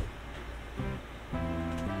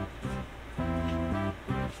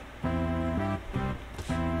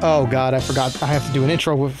 Oh god, I forgot. I have to do an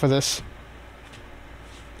intro for this.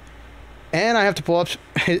 And I have to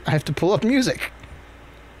pull up music.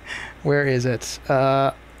 Where is it?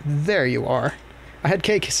 There you are. I had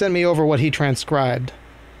Cake send me over what he transcribed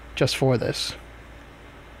just for this.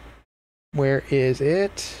 Where is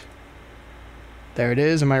it? There it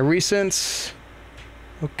is in my recents.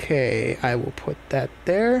 Okay, I will put that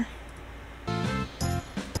there.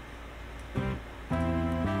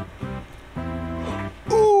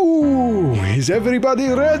 Ooh, is everybody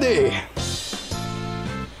ready?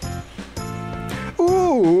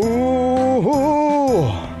 Ooh.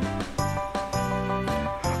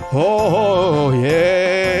 Oh,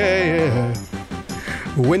 yeah.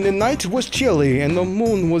 When the night was chilly and the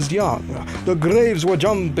moon was young, the graves were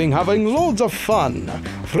jumping, having loads of fun.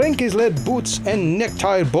 Frankie's lead boots and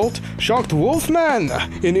necktie bolt shocked Wolfman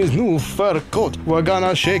in his new fur coat. We're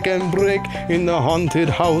gonna shake and break in the haunted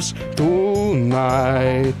house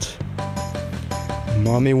tonight.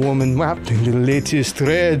 Mommy woman wrapped in the latest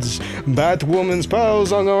threads. Batwoman's pearls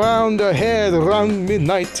hung around her head around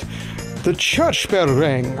midnight. The church bell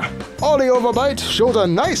rang. Ollie Overbite showed a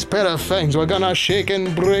nice pair of fangs. We're gonna shake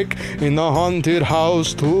and break in the haunted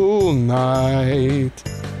house tonight.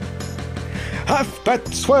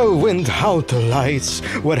 12:30 went out the lights.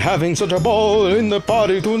 We're having such a ball in the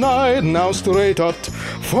party tonight. Now straight up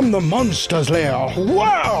from the monster's lair.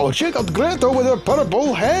 Wow! Check out Greta with her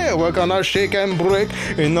purple hair. We're gonna shake and break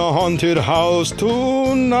in the haunted house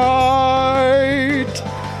tonight.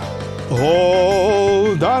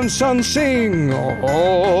 Oh, dance and sing,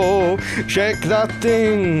 oh, shake that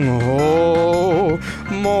thing, oh,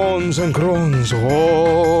 moans and groans,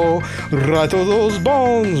 oh, rattle those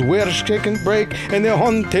bones, we're shake and break in the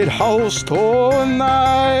haunted house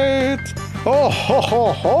tonight. Oh, ho,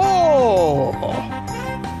 ho, ho.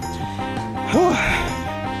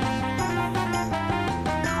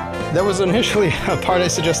 That was initially a part I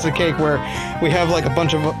suggested Cake where we have like a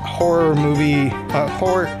bunch of horror movie,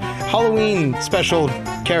 Halloween special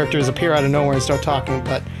characters appear out of nowhere and start talking,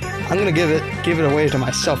 but I'm gonna give it away to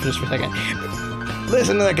myself just for a second.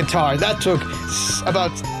 Listen to that guitar. That took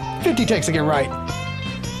about 50 takes to get right.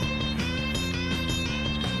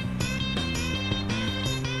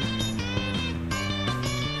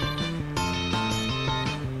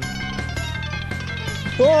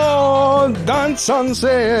 Oh, dance and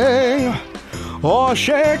sing. Oh,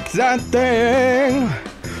 shake that thing.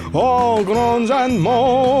 Oh, groans and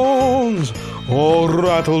moans. Oh,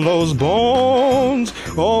 rattle those bones.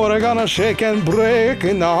 Oh, we're gonna shake and break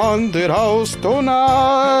in the haunted house tonight.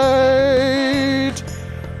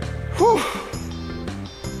 Whew.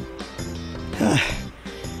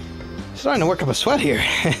 Starting to work up a sweat here.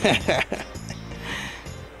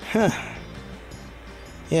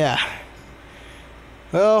 Yeah.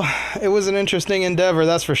 Well, it was an interesting endeavor,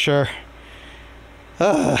 that's for sure.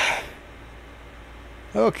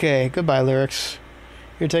 Okay, goodbye, lyrics.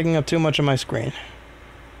 You're taking up too much of my screen.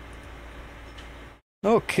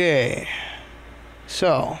 Okay.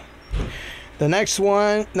 So, the next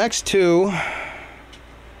two are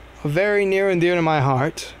very near and dear to my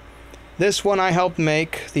heart. This one I helped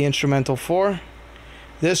make the instrumental for.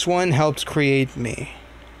 This one helped create me.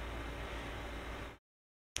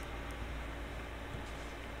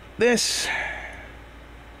 This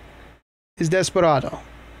is Desperado.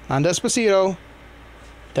 Not Despacito.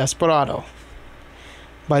 Desperado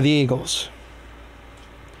by the Eagles.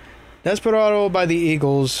 Desperado by the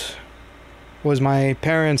Eagles was my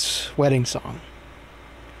parents' wedding song.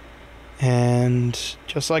 And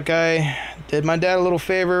just like I did my dad a little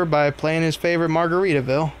favor by playing his favorite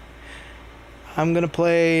Margarhitaville, I'm gonna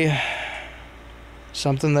play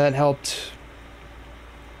something that helped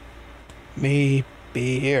me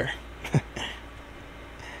be here,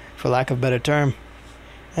 for lack of a better term.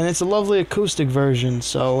 And it's a lovely acoustic version,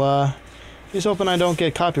 so just hoping I don't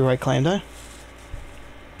get copyright claimed, huh?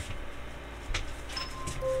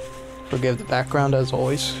 Forgive the background as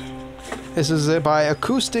always. This is it by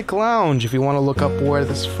Acoustic Lounge, if you want to look up where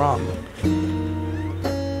this is from.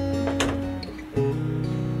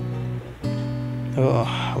 Oh,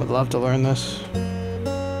 I would love to learn this.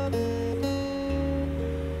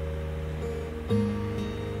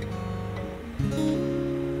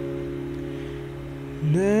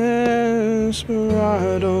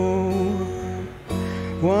 Desperado,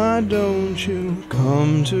 why don't you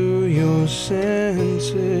come to your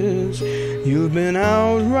senses? You've been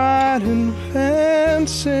out riding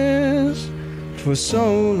fences for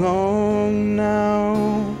so long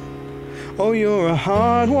now. Oh, you're a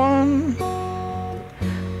hard one.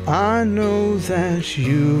 I know that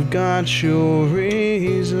you've got your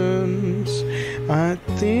reasons. I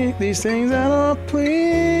think these things that are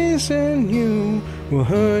pleasing you will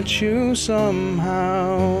hurt you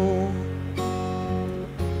somehow.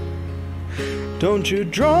 Don't you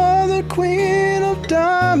draw the queen of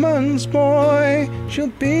diamonds, boy. She'll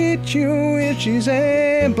beat you if she's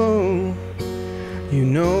able. You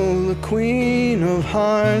know the queen of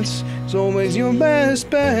hearts is always your best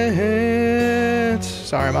bet.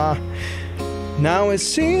 Sorry, Ma. Now it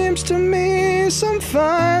seems to me some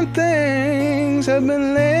fine things have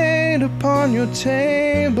been laid upon your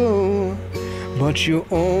table, but you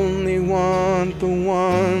only want the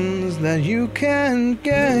ones that you can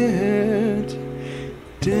get.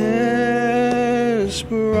 Desperado,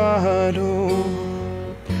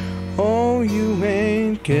 oh, you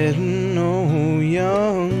ain't getting no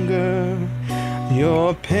younger.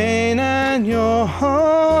 Your pain and your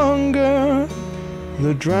hunger,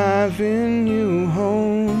 they're driving you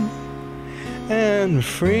home. And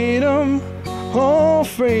freedom, oh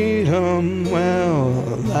freedom, well,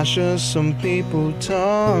 that's just some people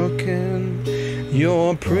talking.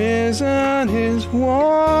 Your prison is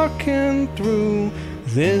walking through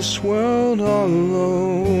this world all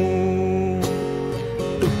alone.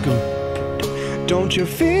 Don't your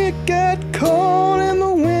feet get cold in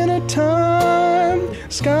the wintertime?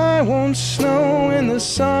 Sky won't snow and the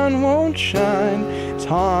sun won't shine. It's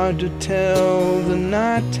hard to tell the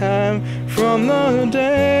nighttime from the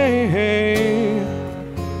day.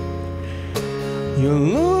 You're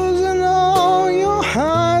losing all your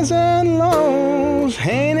highs and lows.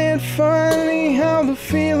 Ain't it funny how the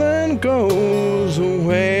feeling goes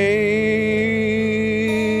away?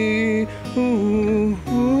 Ooh,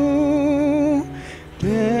 ooh,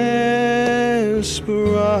 Desperado,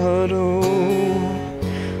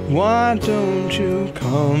 why don't you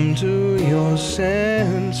come to your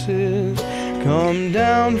senses? Come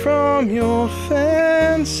down from your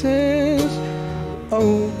fences.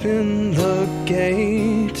 Open the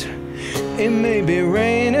gate. It may be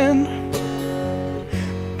raining,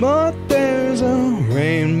 but there's a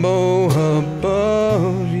rainbow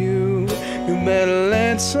above you. You better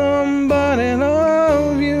let somebody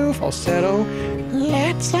love you. Falsetto.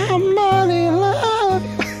 Let somebody love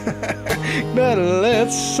you. Better let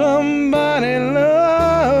somebody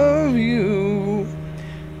love you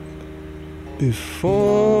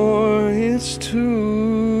before it's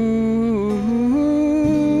too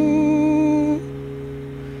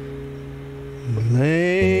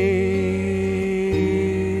late.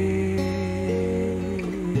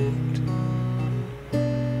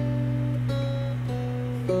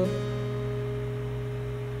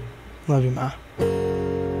 Love you, Ma.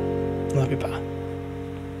 Love you, Pa.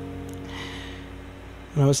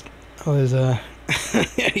 I was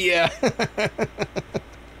yeah.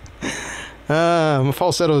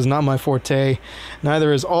 Falsetto is not my forte.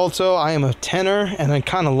 Neither is alto. I am a tenor, and I'm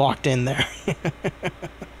kind of locked in there.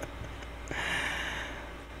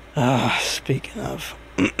 Speaking of,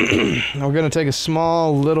 we're gonna take a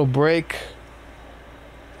small little break.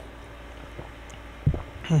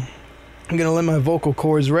 I'm gonna let my vocal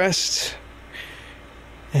cords rest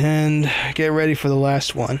and get ready for the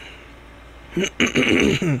last one.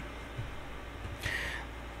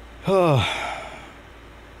 Oh,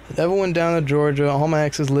 the devil went down to Georgia. All my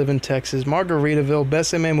exes live in Texas. Margarhitaville,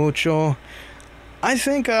 Besame, Mucho. I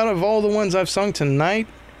think out of all the ones I've sung tonight,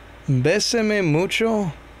 Besame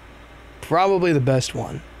Mucho, probably the best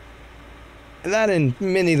one. That and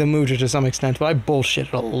Minnie the Moocher to some extent, but I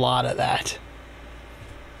bullshitted a lot of that.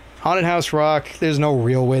 Haunted House Rock, there's no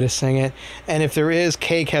real way to sing it, and if there is,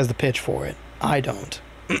 Cake has the pitch for it. I don't.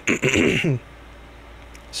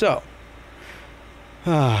 So,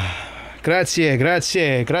 grazie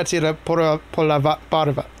por la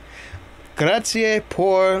barba. Grazie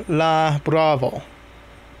por la bravo.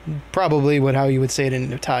 Probably how you would say it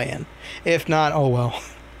in Italian. If not, oh well.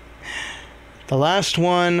 The last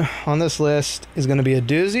one on this list is going to be a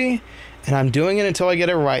doozy, and I'm doing it until I get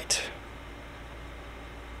it right.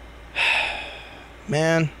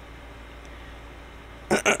 Man.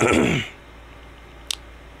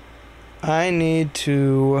 I need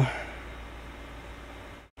to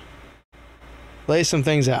lay some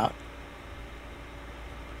things out.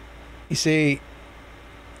 You see,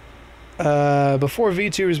 before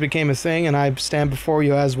VTubers became a thing, and I stand before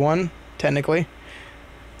you as one, technically,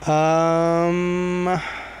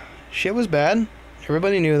 shit was bad.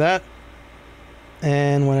 Everybody knew that.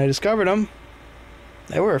 And when I discovered them,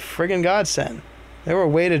 they were a friggin' godsend. They were a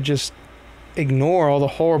way to just ignore all the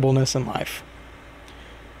horribleness in life.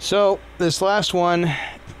 So, this last one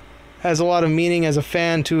has a lot of meaning as a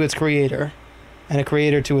fan to its creator, and a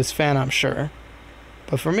creator to its fan, I'm sure.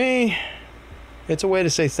 But for me, it's a way to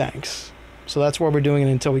say thanks. So that's why we're doing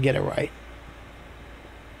it until we get it right.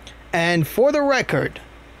 And for the record,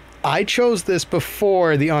 I chose this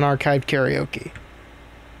before the unarchived karaoke.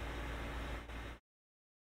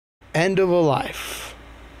 End of a Life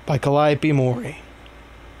by Calliope Mori.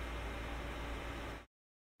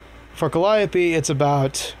 For Calliope, it's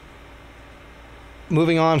about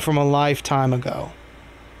moving on from a lifetime ago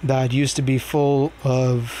that used to be full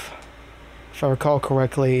of, if I recall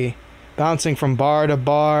correctly, bouncing from bar to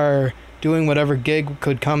bar, doing whatever gig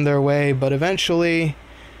could come their way, but eventually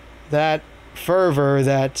that fervor,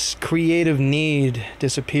 that creative need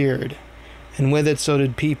disappeared. And with it, so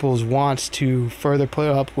did people's wants to further put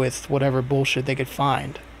up with whatever bullshit they could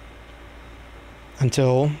find.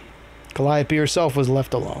 Until Calliope herself was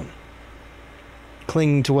left alone,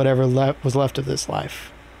 clinging to whatever was left of this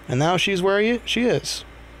life. And now she's where she is.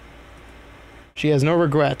 She has no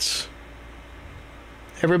regrets.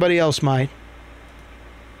 Everybody else might.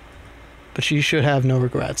 But she should have no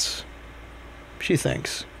regrets. She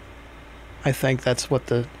thinks. I think that's what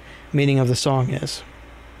the meaning of the song is.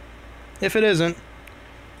 If it isn't,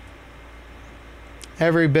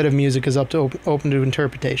 every bit of music is open to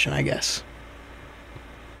interpretation, I guess.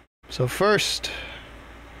 So first,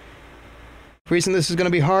 the reason this is going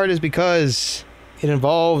to be hard is because it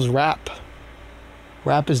involves rap.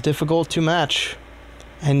 Rap is difficult to match.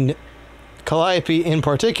 And Calliope, in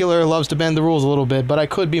particular, loves to bend the rules a little bit, but I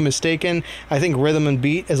could be mistaken. I think rhythm and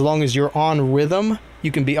beat, as long as you're on rhythm,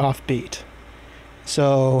 you can be off beat.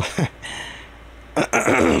 So,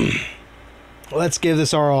 let's give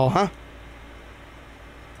this our all, huh?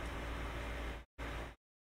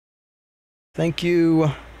 Thank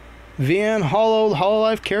you, VN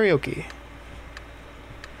Hololive Karaoke.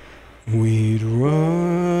 We'd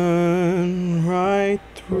run right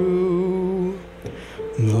through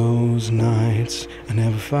those nights. I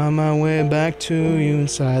never found my way back to you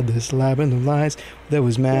inside this labyrinth of lights. There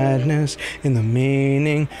was madness in the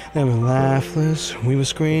meaning. They were laughless. We were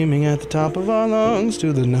screaming at the top of our lungs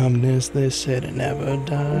to the numbness. They said it never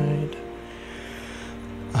died.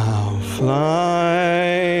 I'll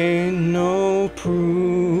fly, no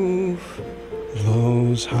proof.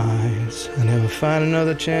 Those heights. I never find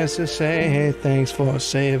another chance to say, hey, thanks for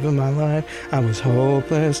saving my life. I was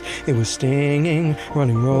hopeless, it was stinging,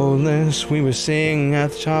 running roadless. We were singing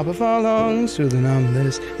at the top of our lungs to the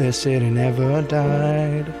numbness. They said it never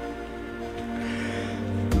died.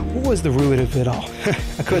 What was the root of it all?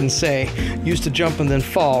 I couldn't say. Used to jump and then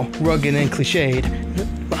fall, rugged and cliched.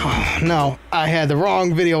 Oh, no, I had the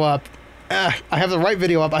wrong video up. I have the right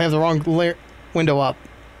video up, I have the wrong window up.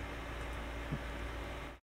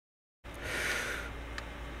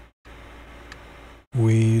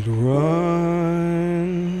 We'd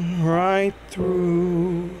run right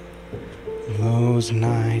through those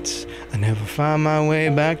nights. I never found my way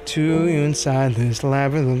back to you inside this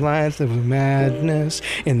labyrinth of lights. There was madness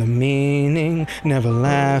in the meaning, never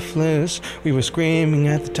laughless. We were screaming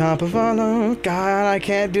at the top of our lungs. God, I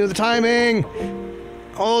can't do the timing.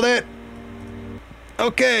 Hold it.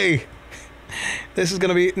 Okay. This is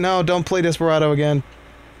gonna be... No, don't play Desperado again.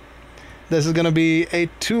 This is gonna be a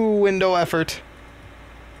 2-window effort.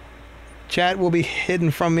 Chat will be hidden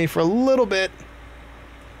from me for a little bit.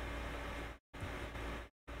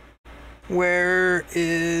 Where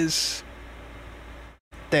is...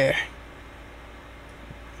 There.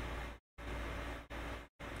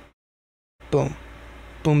 Boom.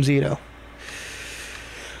 Boomzito.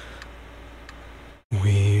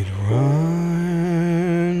 We'd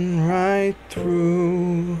run right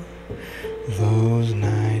through those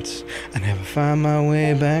nights. I never find my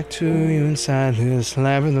way back to you inside this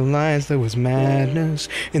labyrinth of lights. There was madness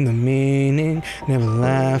in the meaning, never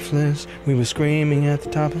laughless. We were screaming at the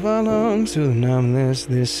top of our lungs to the numbness.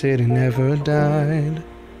 This city never died.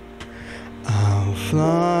 I'll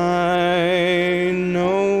fly,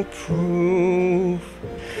 no proof.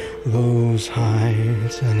 Those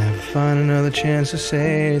heights, I never find another chance to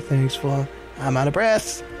say thanks for. I'm out of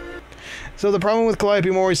breath. So the problem with Calliope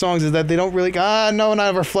Mori songs is that they don't really. No,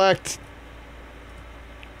 not reflect.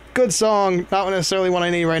 Good song, not necessarily what I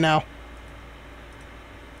need right now.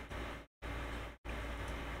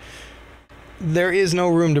 There is no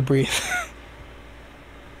room to breathe.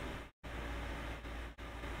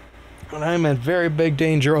 And I'm in very big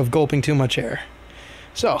danger of gulping too much air.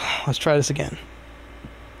 So, let's try this again.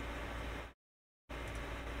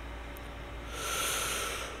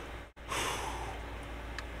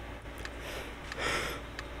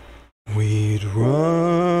 We'd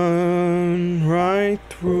run right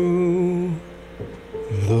through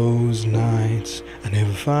those nights. I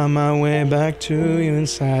never find my way back to you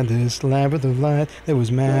inside this labyrinth of light. There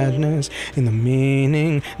was madness in the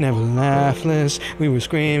meaning, never laughless. We were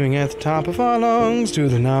screaming at the top of our lungs to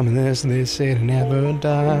the numbness. They said it never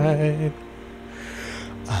died.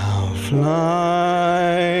 I'll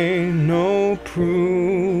fly, no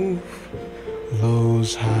proof.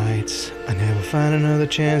 Those heights, I never find another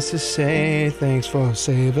chance to say thanks for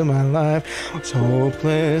saving my life. It was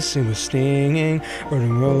hopeless, it was stinging,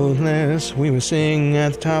 running roadless. We were singing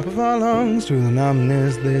at the top of our lungs to the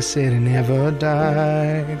numbness. They said it never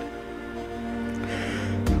died.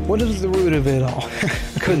 What is the root of it all?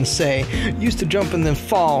 I couldn't say. Used to jump and then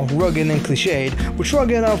fall, rugged and cliched. Would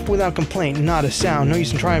shrug it off without complaint, not a sound. No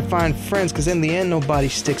use in trying to find friends, cause in the end nobody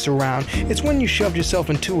sticks around. It's when you shoved yourself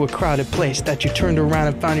into a crowded place that you turned around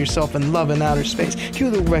and found yourself in love in outer space. Cue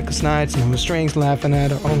the reckless nights, no strings, laughing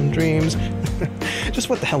at our own dreams. Just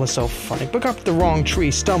what the hell is so funny? Pick up the wrong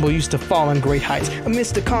tree, stumble, used to fall on great heights.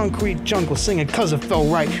 Amidst the concrete jungle, singing cause it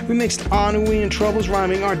felt right. We mixed ennui and troubles,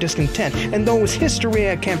 rhyming our discontent. And though it's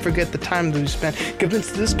history, I can't forget the time that we spent.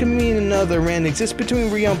 Convinced this could mean another end exists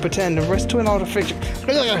between real and pretend. The rest to an auto fiction.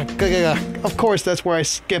 Of course, that's where I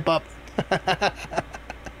skip up.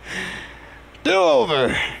 Do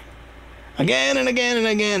over. Again and again and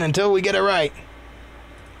again until we get it right.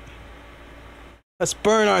 Let's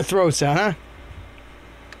burn our throats out, huh?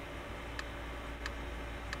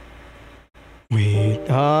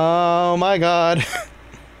 Oh my god.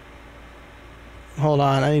 Hold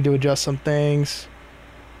on, I need to adjust some things.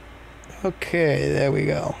 Okay, there we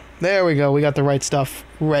go. There we go, we got the right stuff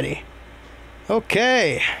ready.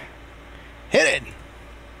 Okay. Hit it!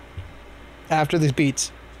 After these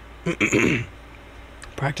beats.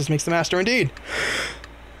 Practice makes the master indeed.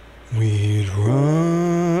 We'd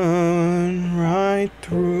run right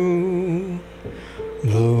through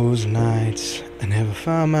those nights. I never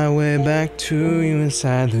found my way back to you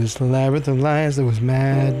inside this labyrinth of lies. There was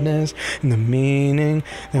madness in the meaning,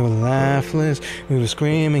 they were laughless. We were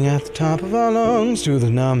screaming at the top of our lungs to the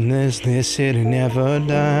numbness. This city never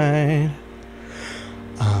died.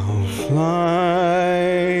 I'll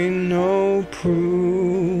fly, no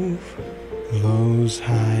proof. Those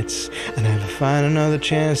heights, I never find another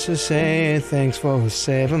chance to say thanks for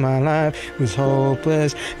saving my life. It was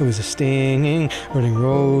hopeless, it was a stinging, running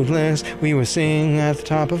roadless. We were singing at the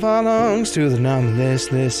top of our lungs to the numbness.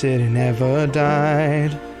 This city never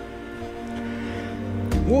died.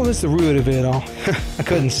 What was the root of it all? I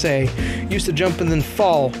couldn't say. Used to jump and then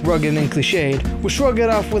fall, rugged and cliched. Would shrug it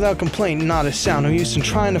off without complaint, not a sound. No use in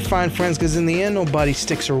trying to find friends, cause in the end nobody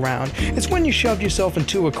sticks around. It's when you shoved yourself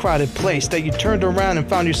into a crowded place that you turned around and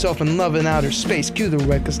found yourself in love in outer space. Cue the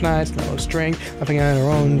reckless nights, no string, laughing at our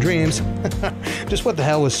own dreams. Just what the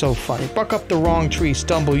hell is so funny? Buck up the wrong tree,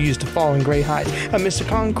 stumble, used to fall in great heights. Amidst a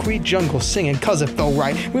concrete jungle, singing cause it felt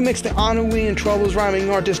right. We mixed the ennui and troubles, rhyming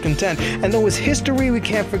our discontent. And though it's history, we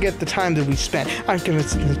can't forget the time that we spent. I'm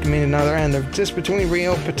convinced this can mean another end of just between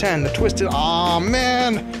real and pretend. The twisted, aw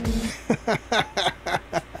man.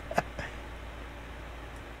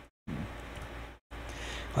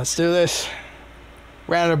 Let's do this.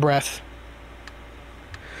 Ran out of breath.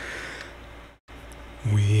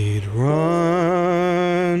 We'd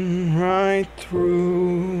run right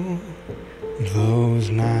through those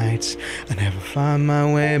nights. I I never find my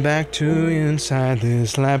way back to you inside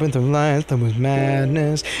this labyrinth of life. There was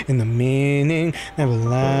madness in the meaning, never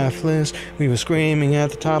lifeless. We were screaming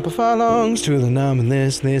at the top of our lungs to the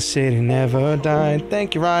numbness. This city never died.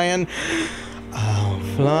 Thank you, Ryan. I'll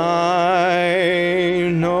fly,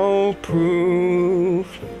 no proof.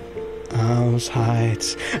 Those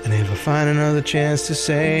heights. I never find another chance to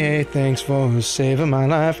say, hey, thanks for saving my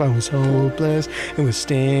life. I was hopeless, it was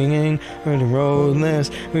stinging, really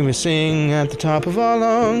roadless. We were singing at the top of our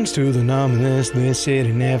lungs to the numbness. This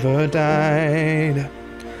city never died.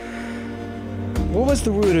 What was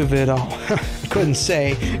the root of it all? I couldn't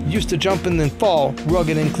say. Used to jump and then fall,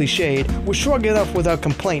 rugged and cliched. Would shrug it off without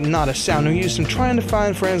complaint, not a sound. No use in trying to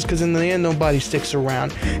find friends, cause in the end nobody sticks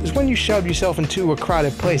around. It's when you shoved yourself into a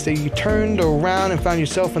crowded place that you turned around and found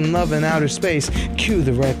yourself in love in outer space. Cue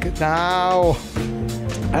the record now.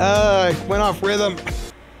 Went off rhythm.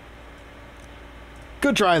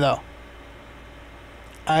 Good try though.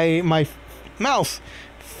 My mouth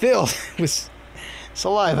filled with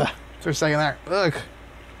saliva for a second there. Ugh.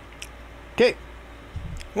 Okay.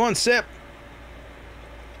 One sip.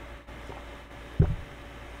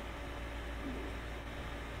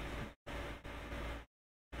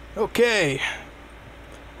 Okay.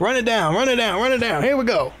 Run it down, run it down, run it down. Here we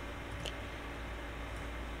go.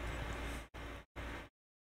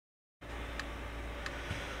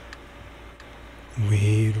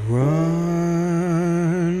 We'd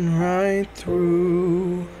run right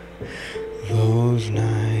through those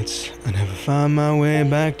nights. I never found my way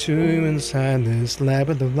back to you inside this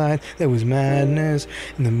labyrinth of light. There was madness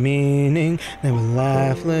in the meaning, never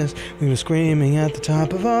lifeless. We were screaming at the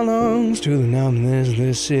top of our lungs to the numbness.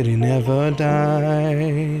 This city never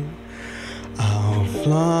died. I'll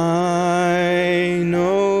fly,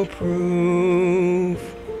 no proof.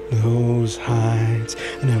 Those heights.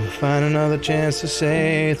 I never find another chance to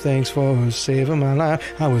say thanks for saving my life.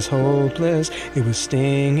 I was hopeless, it was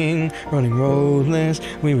stinging, running roadless.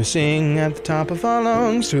 We were singing at the top of our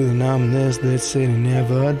lungs to the numbness. This city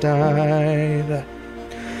never died.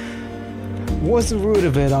 What's the root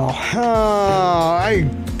of it all? Oh, I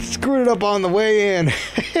screwed it up on the way in.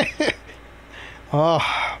 Oh,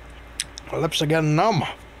 my lips are getting numb.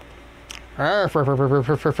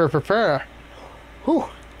 Whew.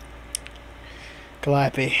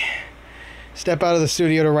 Calliope. Step out of the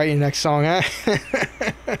studio to write your next song, huh?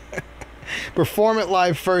 Perform it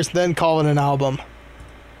live first, then call it an album.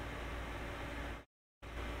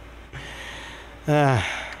 I'm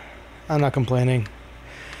not complaining.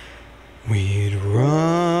 We'd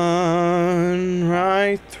run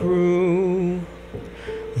right through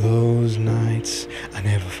those nights. I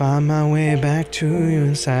never found my way back to you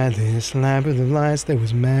inside this labyrinth of lights. There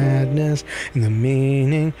was madness in the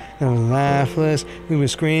meaning, never lifeless. We were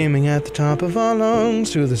screaming at the top of our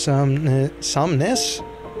lungs to the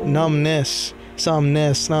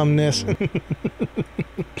numbness. I'm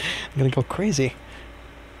gonna go crazy.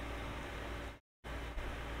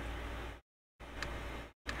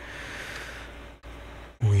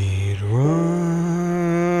 We'd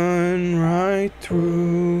run right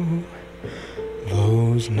through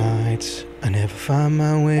those nights. I never found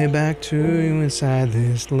my way back to you inside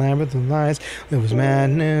this labyrinth of lights. There was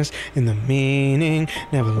madness in the meaning,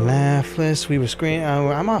 never laughless. We were screaming.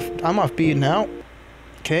 I'm off beat now.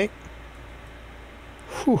 Okay.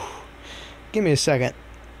 Whew. Give me a second.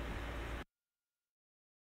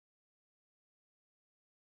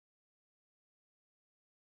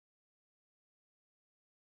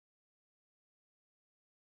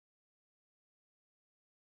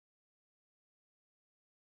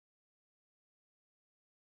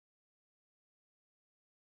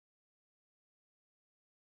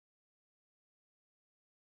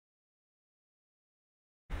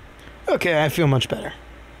 Okay, I feel much better.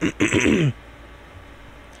 This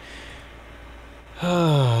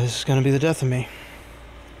is gonna be the death of me.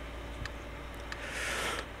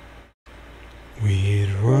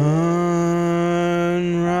 We'd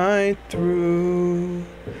run right through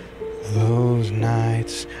those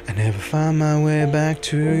nights. I never found my way back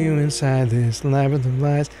to you inside this labyrinth of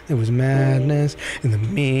lights. There was madness in the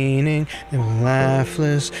meaning, never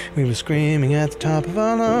lifeless. We were screaming at the top of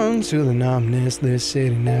our lungs to the numbness. This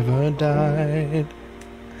city never died.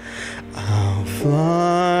 I'll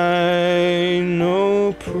fly,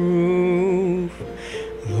 no proof.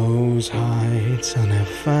 Those heights. I'll never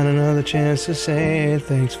find another chance to say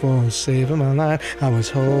thanks for saving my life. I was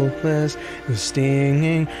hopeless, it was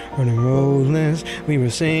stinging, running roadless. We were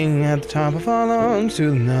singing at the top of our lungs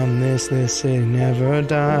to the numbness. This city never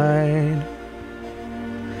died.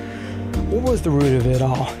 What was the root of it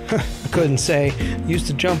all? I couldn't say. Used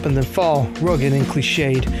to jump and then fall, rugged and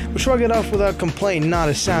cliched. Would shrug it off without complaint, not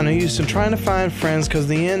a sound. I used to trying to find friends, cause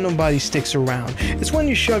in the end nobody sticks around. It's when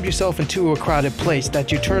you shoved yourself into a crowded place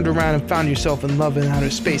that you turned around and found yourself in love in outer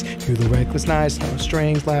space. Through the reckless nights, no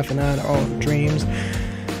strings, laughing at our own dreams.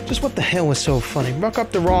 Just what the hell was so funny? Rock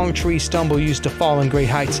up the wrong tree, stumble, used to fall in great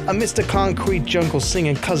heights. Amidst the concrete jungle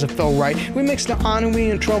singing cause it felt right. We mixed the ennui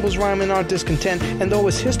and troubles, rhyming our discontent. And though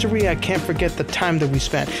it's history, I can't forget the time that we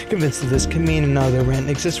spent. Convinced that this can mean another end.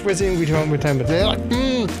 Exists, resident, return, but they're like,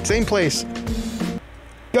 same place.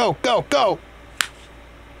 Go, go, go!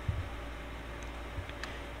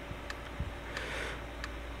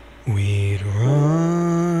 We'd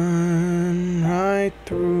run right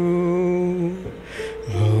through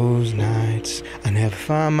those nights. I never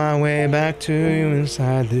find my way back to you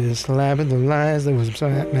inside this labyrinth of lies. There was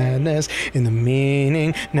some madness in the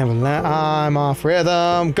meaning. Never I'm off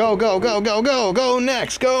rhythm. Go, go, go, go, go, go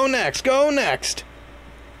next, go next, go next.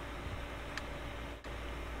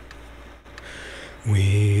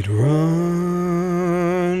 We'd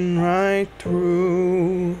run right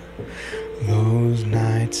through those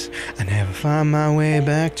nights. I never find my way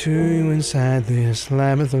back to you inside this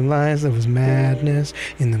labyrinth of lies. There was madness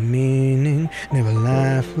in the meaning, never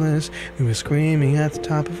lifeless. We were screaming at the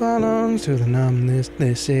top of our lungs to the numbness.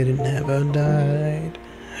 They said it never died.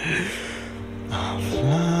 I'll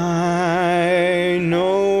fly,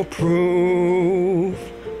 no proof.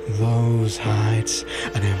 Those heights,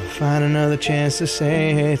 I never find another chance to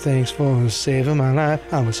say, hey, thanks for saving my life.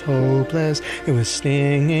 I was hopeless, it was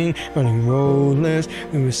stinging, running roadless.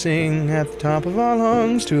 We were singing at the top of our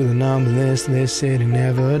lungs to the numbness. They said it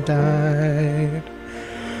never died.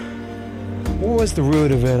 What was the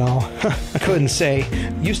root of it all? I couldn't say.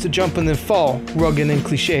 Used to jump and then fall, rugged and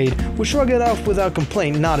cliched. Would shrug it off without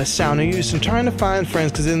complaint, not a sound. I used to trying to find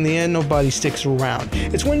friends, cause in the end nobody sticks around.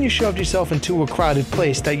 It's when you shoved yourself into a crowded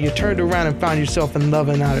place that you turned around and found yourself in love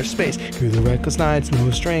in outer space. Through the reckless nights,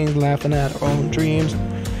 no strings, laughing at our own dreams.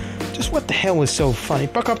 Just what the hell was so funny?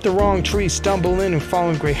 Buck up the wrong tree, stumble in and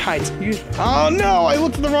fall in great heights. Oh no, I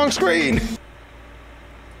looked at the wrong screen!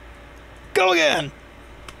 Go again!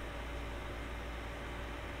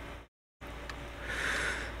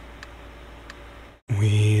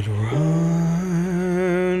 We'd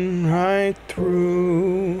run right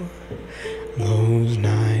through those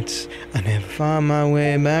nights. I never found my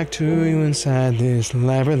way back to you inside this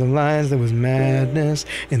labyrinth of lies. There was madness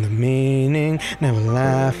in the meaning, never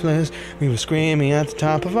lifeless. We were screaming at the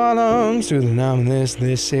top of our lungs through the numbness.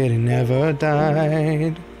 This city never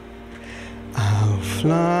died. I'll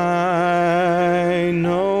fly,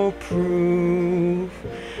 no proof.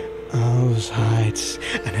 Those heights,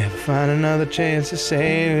 I never find another chance to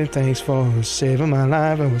say thanks for saving my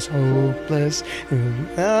life. I was hopeless.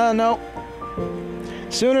 No.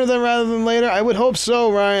 Sooner than rather than later. I would hope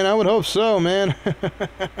so, Ryan. I would hope so, man.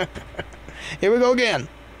 Here we go again.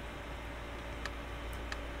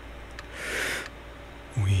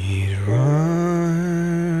 We'd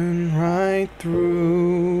run right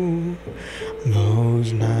through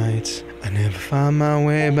those nights. I never find my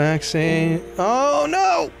way back saying, oh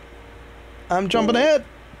no! I'm jumping ahead.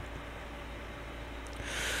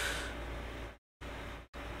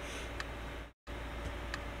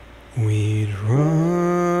 We'd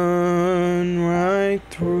run right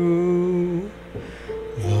through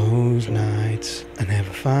those nights. I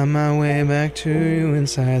never find my way back to you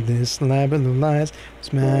inside this labyrinth of lies.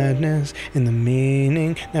 It's madness in the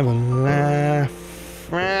meaning, never laugh.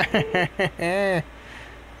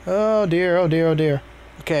 Oh dear, oh dear, oh dear.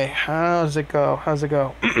 Okay, how does it go? How's it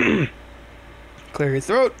go? Clear your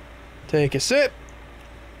throat. Take a sip.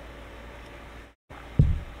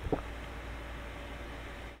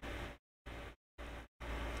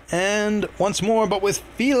 And once more, but with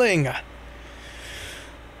feeling.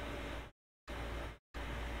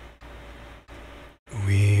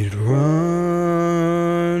 We'd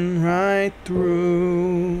run right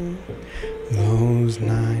through those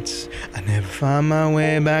nights. I never find my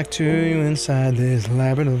way back to you inside this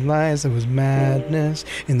labyrinth of lies. There was madness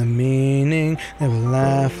in the meaning, never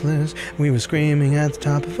lifeless. We were screaming at the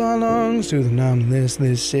top of our lungs to the numbness.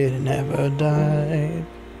 This city never died.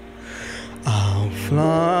 I'll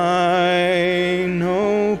fly,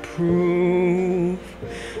 no proof.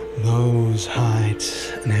 Those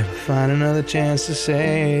heights, I never find another chance to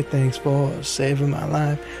say thanks for saving my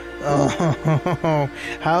life. Oh,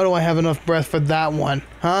 how do I have enough breath for that one,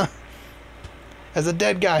 huh? As a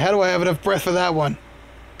dead guy, how do I have enough breath for that one?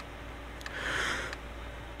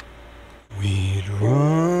 We'd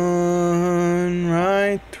run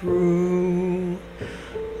right through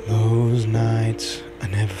those nights. I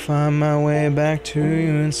never find my way back to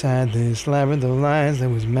you inside this labyrinth of lies. There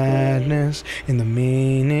was madness in the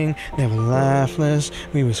meaning, never lifeless.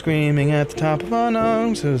 We were screaming at the top of our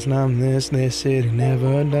lungs. It was numbness, this city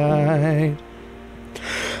never died.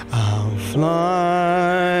 I'll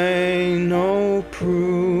fly, no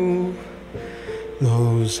proof.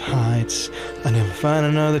 Those heights, I never find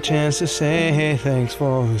another chance to say, hey, thanks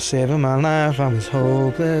for saving my life. I was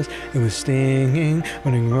hopeless, it was stinging,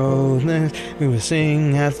 running roadless. We were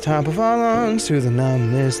singing at the top of our lungs to the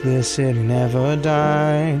numbness, this city never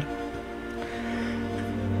died.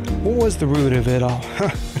 What was the root of it all?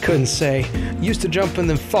 I couldn't say. Used to jump and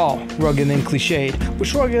then fall, rugged and cliched. Would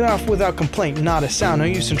shrug it off without complaint, not a sound. No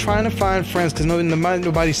use in trying to find friends, cause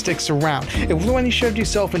nobody sticks around. It was when you shoved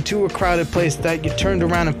yourself into a crowded place that you turned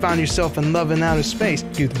around and found yourself in love in outer space.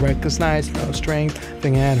 Youth, reckless nights, no strength,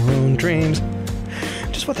 thing had her own dreams.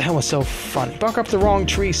 Just what the hell was so funny? Bark up the wrong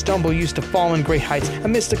tree, stumble, used to fall in great heights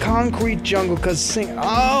amidst the concrete jungle, cause sing.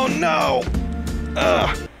 Oh no!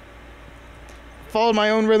 Ugh. Followed my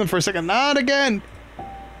own rhythm for a second. Not again!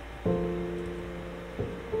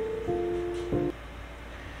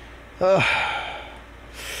 I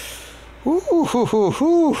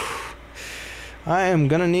am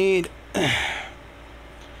gonna need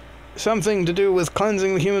something to do with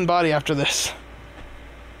cleansing the human body after this.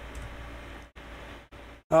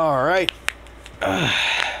 Alright.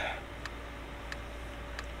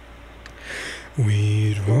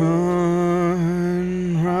 We'd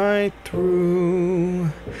run right through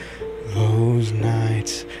those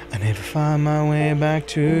nights. I never find my way back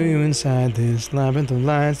to you inside this labyrinth of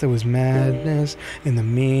lights. There was madness in the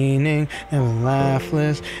meaning, never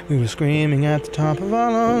lifeless. We were screaming at the top of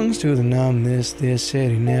our lungs to the numbness, this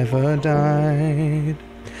city never died.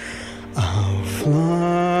 I'll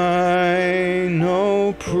fly,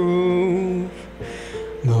 no proof.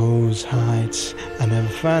 Those heights, I never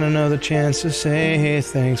find another chance to say, hey,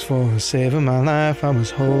 thanks for saving my life. I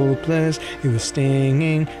was hopeless, it was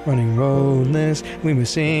stinging, running roadless. We were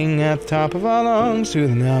singing at the top of our lungs to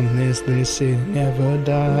the numbness, this city never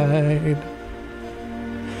died.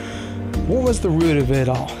 What was the root of it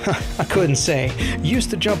all? I couldn't say.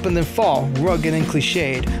 Used to jump and then fall, rugged and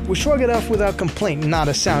cliched. Would shrug it off without complaint, not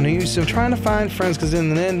a sound. I used to trying to find friends, cause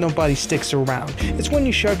in the end nobody sticks around. It's when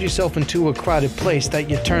you shoved yourself into a crowded place that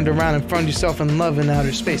you turned around and found yourself in love in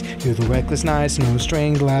outer space. You're the reckless nights, no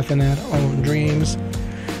strings, laughing at our own dreams.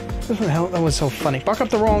 What the hell? That was so funny. Bark up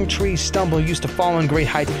the wrong tree, stumble, used to fall in great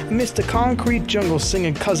heights amidst the concrete jungle,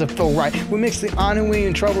 singing cause it felt right. We mixed the ennui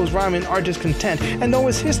and troubles, rhyming our discontent. And though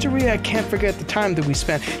it's history, I can't forget the time that we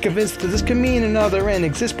spent, convinced that this could mean another end,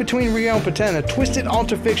 exists between real and pretend, a twisted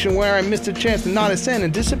alter fiction where I missed a chance to not ascend,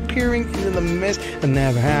 and disappearing into the mist that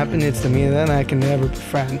never happened. It's to me that I can never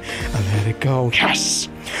befriend. I let it go, yes!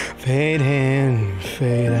 Fade in,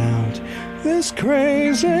 fade out, this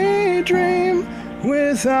crazy dream.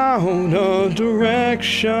 Without a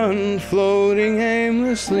direction, floating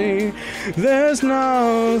aimlessly, there's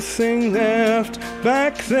nothing left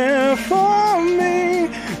back there for me.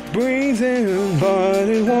 Breathing, but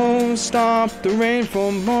it won't stop the rain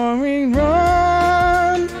from pouring.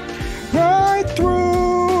 Run right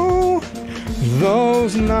through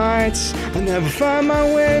those nights. I never find my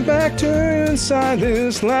way back to inside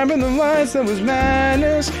this labyrinth of lights. There was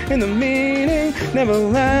madness in the meaning, never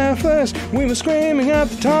lifeless. We were screaming at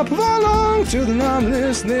the top of our lungs to the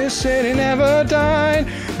numbness, this city never died.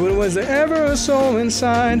 But was there ever a soul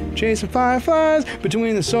inside, chasing fireflies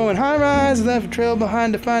between the soul and high rise? Left a trail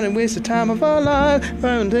behind to find and waste the time of our lives.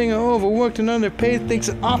 I'm thinking overworked and underpaid, thinks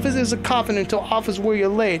an office is a coffin until office where you're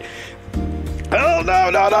laid. Oh no,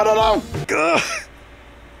 no, no, no, no! Ugh.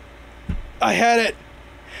 I had it!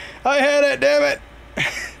 I had it, damn it!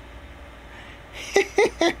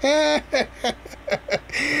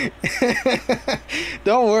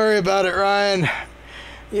 Don't worry about it, Ryan.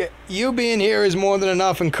 You being here is more than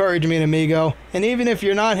enough encouragement, amigo. And even if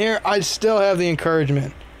you're not here, I still have the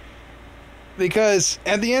encouragement. Because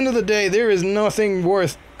at the end of the day, there is nothing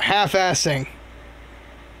worth half-assing.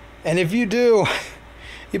 And if you do,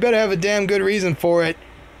 you better have a damn good reason for it.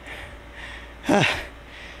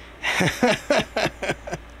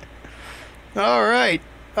 Alright.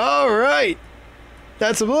 Alright.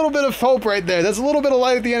 That's a little bit of hope right there. That's a little bit of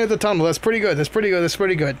light at the end of the tunnel. That's pretty good. That's pretty good. That's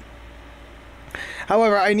pretty good.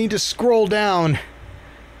 However, I need to scroll down.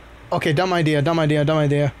 Okay, dumb idea. Dumb idea. Dumb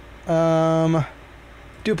idea.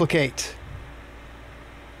 Duplicate.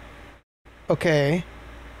 Okay.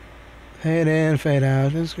 Fade in, fade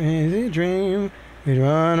out. This crazy dream. We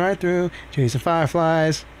run right through, chasing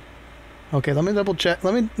fireflies. Okay, let me double check.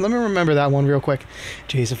 Let me remember that one real quick.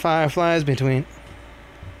 Chasing fireflies between.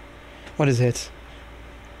 What is it?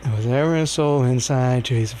 There was ever a soul inside,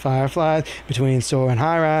 chasing fireflies between soaring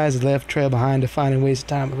high-rise, left trail behind, defining waste of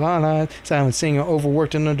time of our lives. Silent singer,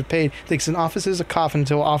 overworked and underpaid, thinks an office is a coffin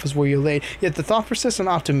until office where you're laid. Yet the thought persists an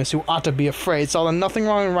optimist who ought to be afraid. Saw that nothing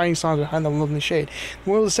wrong in writing songs behind the lonely shade. The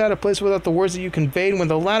world is sad a place without the words that you conveyed. When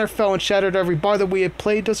the ladder fell and shattered every bar that we had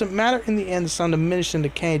played, doesn't matter in the end, the sound diminished and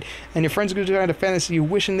decayed. And your friends go trying to fantasy you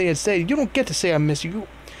wishing they had stayed. You don't get to say I miss you.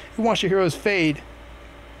 You watch your heroes fade.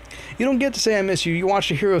 You don't get to say I miss you. You watch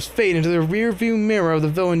your heroes fade into the rear-view mirror of the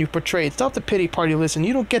villain you portrayed. Stop the pity party, listen.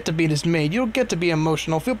 You don't get to be dismayed. You don't get to be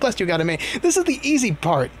emotional. Feel blessed you got it made. This is the easy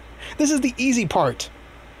part. This is the easy part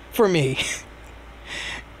for me.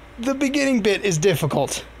 The beginning bit is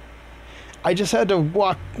difficult. I just had to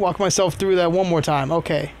walk myself through that one more time.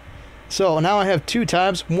 Okay. So now I have two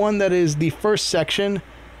tabs. One that is the first section.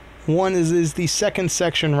 One is the second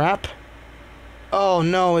section rap. Oh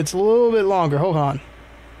no, it's a little bit longer. Hold on.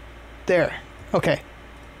 There. Okay.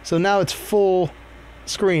 So now it's full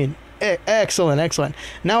screen. Excellent, excellent.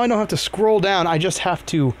 Now I don't have to scroll down. I just have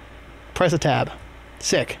to press a tab.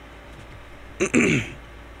 Sick.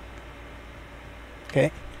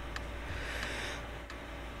 Okay.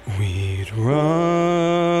 We'd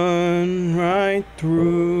run right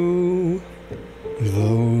through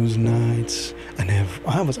those nights. I never...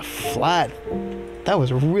 Oh, that was a flat. That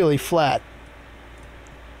was really flat.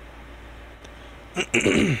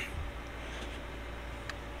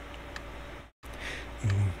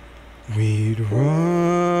 We'd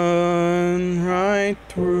run right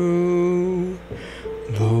through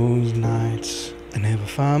those nights. I never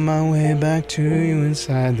found my way back to you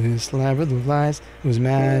inside this labyrinth of lies. It was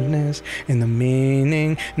madness in the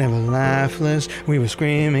meaning, never laughless. We were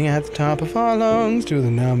screaming at the top of our lungs to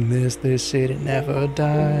the numbness. This city never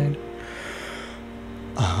died.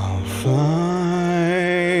 I'll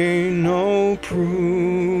find no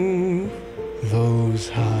proof. Those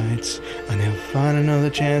heights, I never find another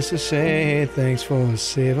chance to say thanks for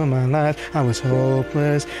saving my life. I was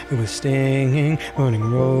hopeless, it was stinging,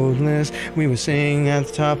 running roadless. We were singing at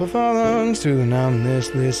the top of our lungs to the numbness.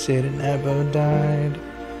 This city never died.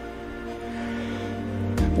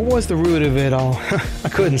 What was the root of it all? I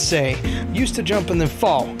couldn't say. Used to jump and then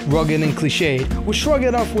fall, rugged and cliched. Would shrug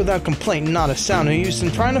it off without complaint, not a sound. I used to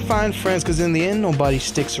trying to find friends, cause in the end nobody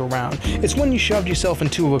sticks around. It's when you shoved yourself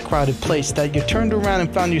into a crowded place that you turned around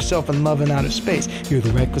and found yourself in love in outer space. You're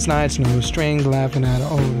the reckless nights, no string, laughing at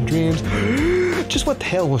our own dreams. Just what the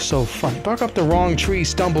hell was so funny? Bark up the wrong tree,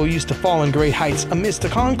 stumble, used to fall in great heights. Amidst the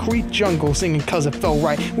concrete jungle, singing cause it felt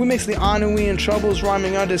right. We mix the ennui and troubles,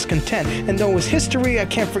 rhyming our discontent. And though it's history, I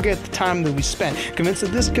can't forget the time that we spent. Convinced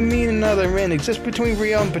that this can mean another end, exists between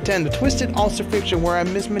real and pretend. A twisted also fiction where I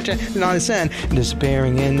mismentioned and honest end. And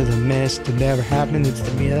disappearing into the mist that never happened. It's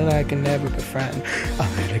the me that I can never befriend. I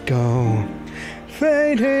let it go.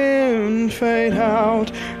 Fade in, fade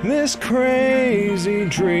out, this crazy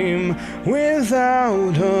dream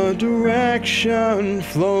without a direction,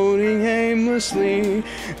 floating aimlessly.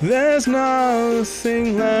 There's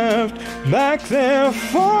nothing left back there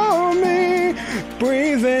for me.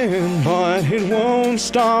 Breathing, but it won't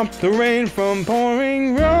stop the rain from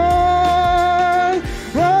pouring. Run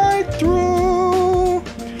right through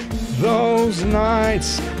those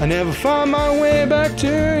nights. I never found my way back to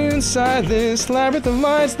you inside this labyrinth of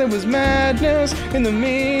lights. There was madness in the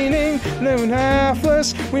meaning, living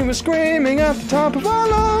halfless. We were screaming at the top of our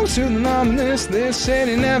lungs to the numbness. This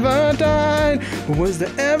city never died. But was there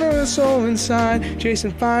ever a soul inside,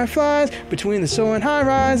 chasing fireflies between the soaring high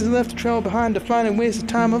rises? Left a trail behind, defining waste of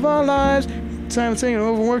time of our lives. Silent singing,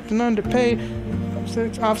 overworked and underpaid.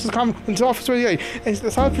 Officers come into office where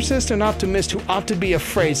the thought persistent optimist who ought to be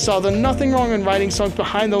afraid. Saw the nothing wrong in writing songs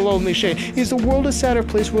behind the lonely shade. Is the world a sadder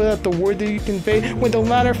place without the word that you conveyed? When the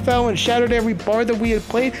ladder fell and shattered every bar that we had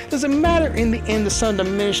played, doesn't matter in the end, the sun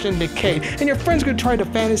diminished and decayed. And your friends could try to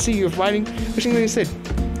fantasy you of writing, wishing they said,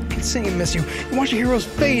 saying miss you. You watch your heroes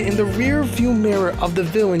fade in the rear view mirror of the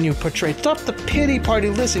villain you portray. Stop the pity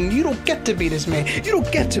party, listen. You don't get to be dismayed. You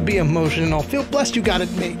don't get to be emotional. Feel blessed you got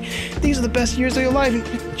it made. These are the best years of your life. You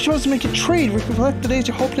chose to make a trade. Recollect the days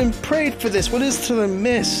you hoped and prayed for this. What is to the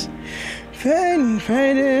miss? Fade,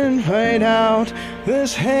 fade in, fade out,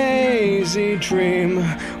 this hazy dream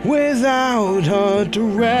without a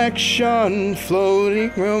direction,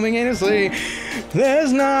 floating, roaming aimlessly.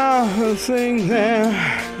 There's nothing there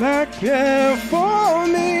back there for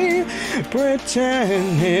me.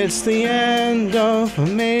 Pretend it's the end of a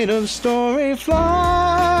made-up story.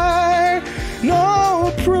 Fly,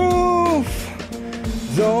 no proof.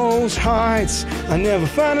 those heights. I never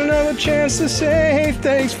found another chance to say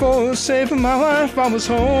thanks for saving my life. I was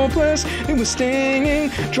hopeless, it was stinging,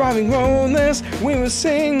 driving roadless. We were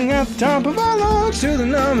singing at the top of our lungs to the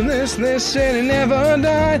numbness. This city never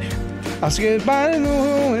died. I'll say goodbye to the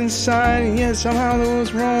who inside, and yet somehow there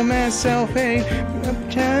was romance, self-hate, a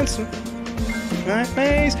chance. Right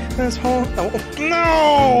face, let's hold. Oh,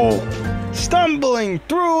 no! Stumbling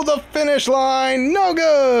through the finish line, no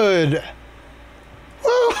good.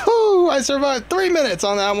 Woohoo! I survived 3 minutes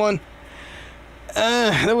on that one.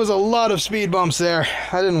 There was a lot of speed bumps there.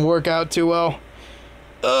 That didn't work out too well.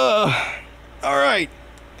 Alright.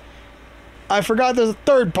 I forgot there's a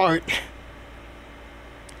third part.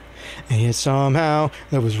 And yet somehow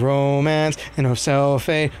there was romance in our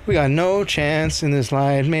self-hate. We got no chance in this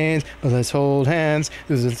light maze, but let's hold hands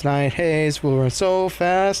through this night haze. We'll run so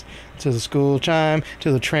fast till the school chime,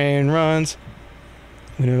 till the train runs.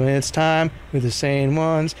 We know it's time with the sane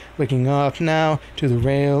ones, waking up now to the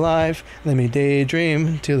real life. Let me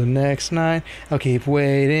daydream till the next night. I'll keep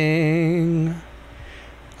waiting.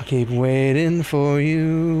 I'll keep waiting for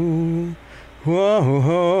you. Whoa,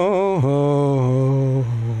 whoa, whoa.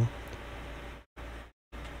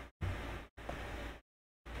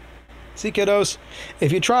 See, kiddos,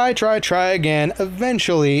 if you try again,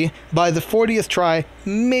 eventually, by the 40th try,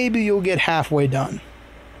 maybe you'll get halfway done.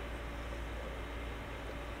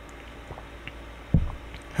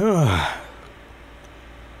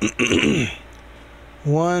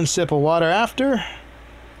 One sip of water after.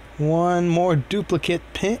 One more duplicate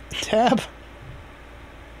tab.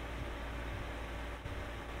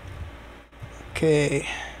 Okay.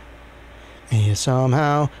 And yet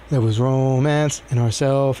somehow there was romance in our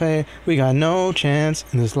self-hate. We got no chance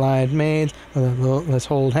in this light maze. Let's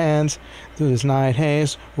hold hands through this night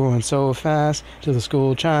haze. We're going so fast till the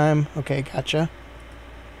school chime. Okay, gotcha.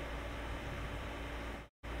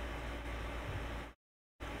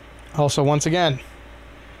 Also, once again.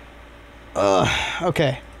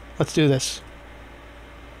 Okay, let's do this.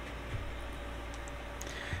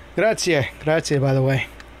 Grazie, by the way.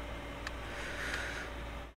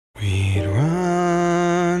 We'd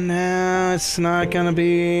run, now it's not gonna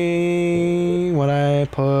be what I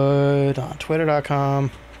put on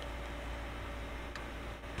twitter.com.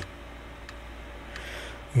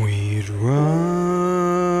 We'd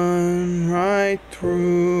run right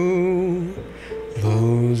through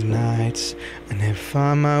those nights. I never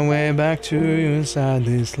find my way back to you inside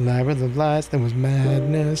this labyrinth of lights. There was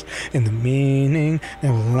madness in the meaning,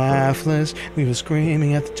 never laughless. We were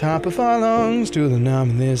screaming at the top of our lungs to the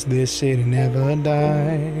numbness. This city never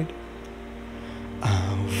died.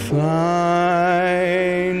 I'll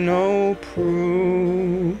fly, no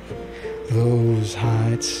proof. Those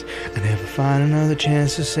heights, I never find another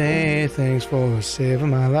chance to say thanks for saving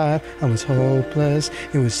my life. I was hopeless,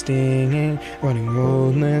 it was stinging, running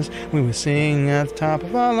roadless. We were singing at the top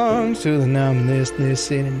of our lungs to the numbness. This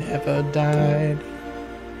city never died.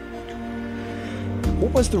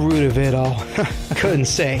 What was the root of it all? I couldn't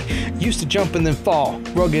say. Used to jump and then fall,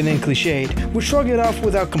 rugged and cliched. Would shrug it off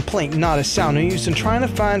without complaint, not a sound. No use in trying to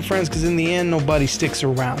find friends, cause in the end nobody sticks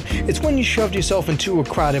around. It's when you shoved yourself into a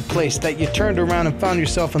crowded place that you turned around and found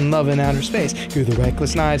yourself in love in outer space. Through the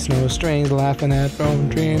reckless nights, no strings, laughing at your own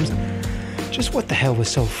dreams. Just what the hell was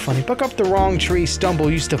so funny? Buck up the wrong tree,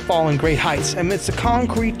 stumble, used to fall in great heights. Amidst the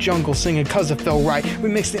concrete jungle, singing cause it felt right. We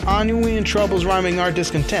mixed the ennui and troubles, rhyming our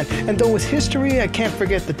discontent. And though it's history, I can't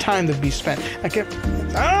forget the time that we spent. I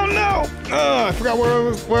don't know! I forgot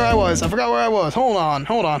where I was. I forgot where I was. Hold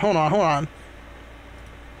on.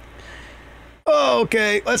 Oh,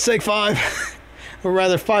 okay, let's take 5. Or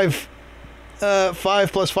rather 5.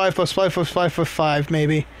 5 plus 5 plus 5 plus 5 plus 5,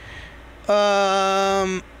 maybe.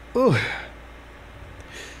 Ooh.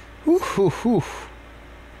 Ooh.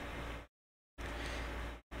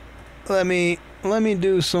 Let me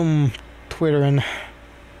do some twittering.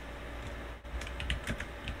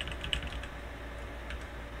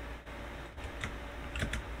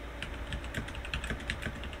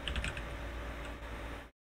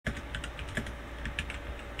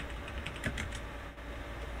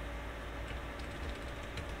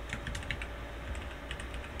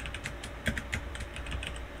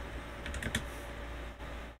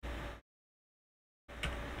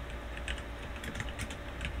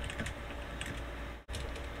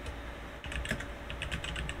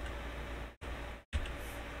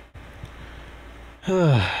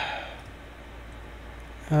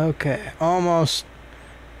 Okay, almost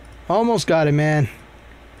got it, man.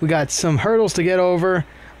 We got some hurdles to get over,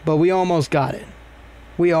 but we almost got it.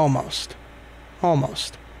 We almost.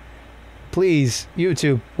 Please,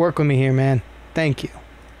 YouTube, work with me here, man. Thank you.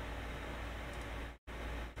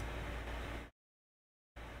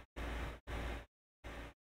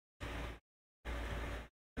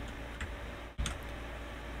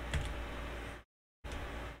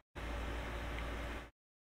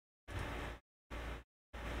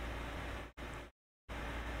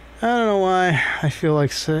 I don't know why I feel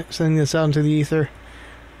like sending this out into the ether.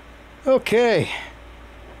 Okay.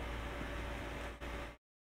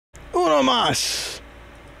 Uno mas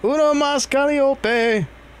Calliope.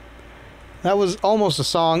 That was almost a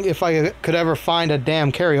song if I could ever find a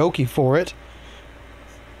damn karaoke for it.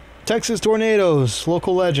 Texas Tornadoes,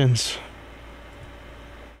 local legends.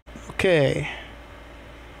 Okay.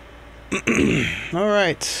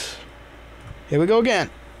 Alright. Here we go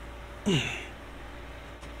again.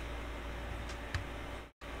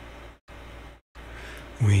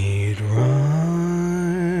 We'd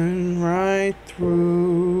run right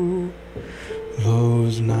through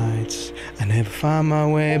those nights. I never find my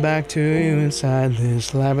way back to you inside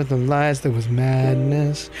this labyrinth of lies. There was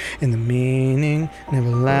madness in the meaning, never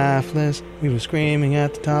laughless. We were screaming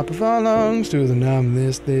at the top of our lungs to the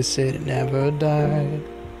numbness. They said it never died.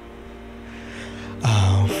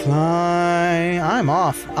 I'll fly. I'm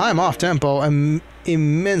off tempo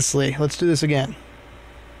immensely. Let's do this again.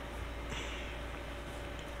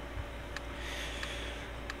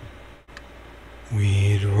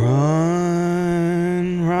 We'd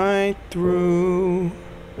run right through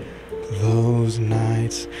those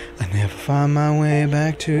nights. I never find my way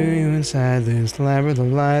back to you inside this labyrinth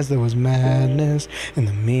of lies. There was madness in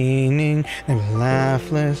the meaning, never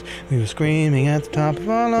laughless. We were screaming at the top of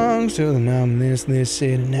our lungs to the numbness. This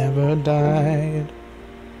city never died.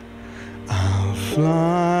 I'll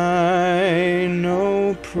fly,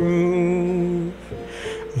 no proof.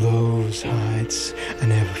 Those heights, I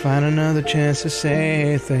never find another chance to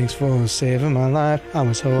say thanks for saving my life. I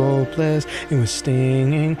was hopeless, it was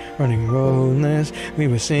stinging, running roadless. We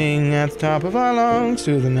were singing at the top of our lungs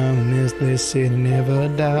to the numbness. This city never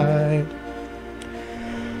died.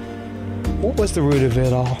 What was the root of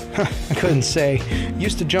it all? I couldn't say.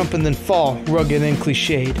 Used to jump and then fall, rugged and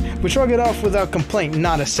cliched. But shrug it off without complaint,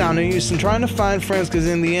 not a sound of use in trying to find friends, cause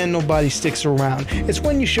in the end nobody sticks around. It's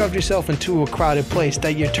when you shoved yourself into a crowded place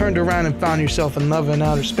that you turned around and found yourself in love in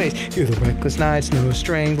outer space. Through the reckless nights, no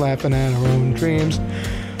strings, laughing at our own dreams.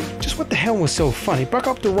 Just what the hell was so funny? Buck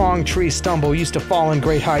up the wrong tree, stumble, used to fall in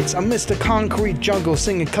great heights. Amidst the concrete jungle,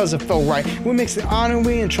 singing cause it felt right. We mixed the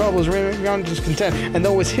ennui and troubles, around discontent. And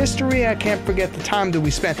though it's history, I can't forget the time that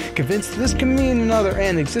we spent. Convinced this can mean another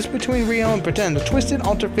end, exists between real and pretend. A twisted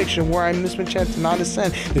alter fiction where I miss my chance to not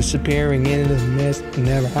ascend. Disappearing into the mist, it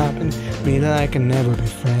never happened. Me that I can never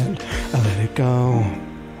befriend. I let it go.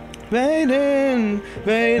 Fade in,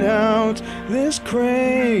 fade out, this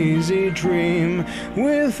crazy dream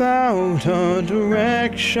without a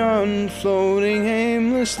direction, floating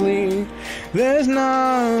aimlessly. There's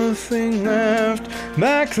nothing left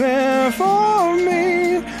back there for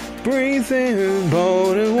me. Breathe in,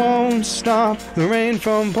 but it won't stop the rain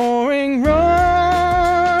from pouring.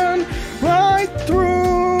 Run right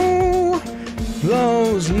through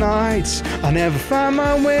those nights. I never find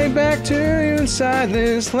my way back to you inside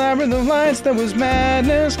this labyrinth of lights. There was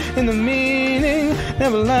madness in the meaning,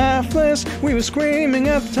 never laughless. We were screaming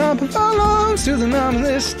at the top of our lungs to the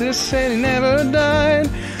numbness. This city never died.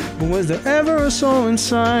 But was there ever a soul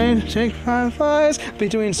inside? Take my flies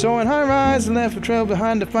between soaring high rise and left a trail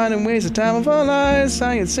behind, defining ways the time of our lives.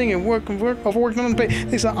 Singing, singing, working on the pay.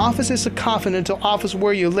 Thinks the office is a coffin until office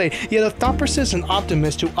where you lay. Yet a thought persists, an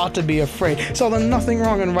optimist who ought to be afraid. Saw the nothing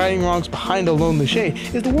wrong in righting wrongs behind a lonely shade.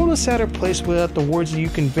 Is the world a sadder place without the words that you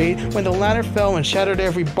conveyed? When the ladder fell and shattered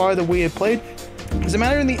every bar that we had played? Does it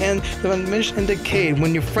matter in the end, the diminished and decayed?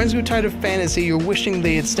 When your friends grew tired of fantasy, you're wishing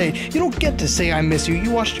they had stayed. You don't get to say I miss you.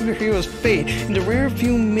 You watched your heroes fade in the rear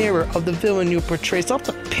view mirror of the villain you portray. Stop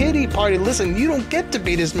the pity party. Listen, you don't get to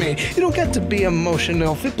be dismayed. You don't get to be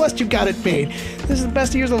emotional. Blessed you got it made. This is the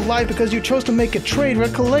best years of life because you chose to make a trade.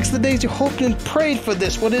 Recollects the days you hoped and prayed for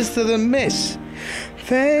this. What is to the miss?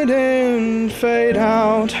 Fade in, fade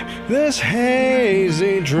out, this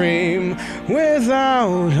hazy dream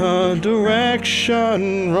without a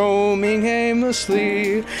direction, roaming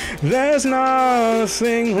aimlessly. There's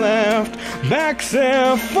nothing left back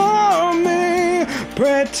there for me.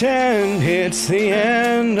 Pretend it's the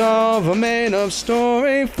end of a made-up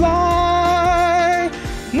story. Fly,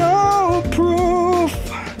 no proof.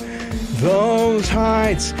 Those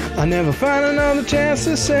heights, I never find another chance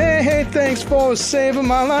to say, hey, thanks for saving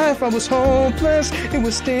my life. I was hopeless, it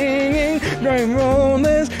was stinging, very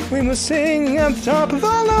rollers. We were singing at the top of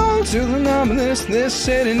our lungs to the numbness. This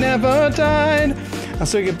city never died. I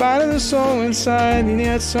said goodbye to the soul inside, and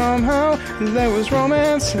yet somehow there was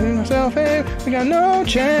romance in myself. Hey, we got no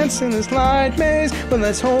chance in this light maze, but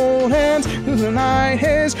let's hold hands through the night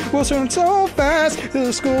haze. We'll swim so fast till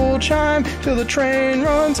the school chime, till the train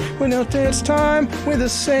runs. We know it's time with the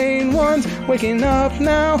sane ones, waking up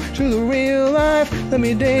now to the real life. Let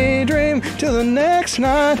me daydream till the next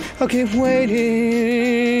night. I'll keep waiting.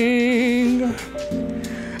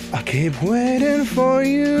 I keep waiting for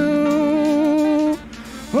you.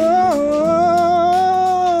 Oh,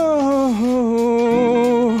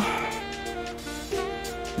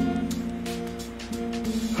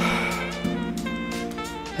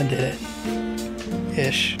 I did it.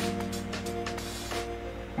 Ish.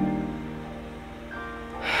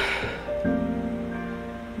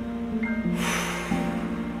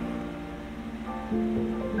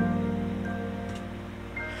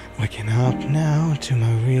 Waking up now to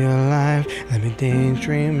my real life. Let me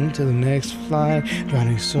daydream to the next flight.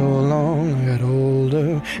 Drowning so long, I got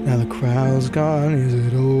older. Now the crowd's gone. Is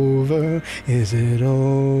it over? Is it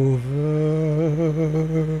over?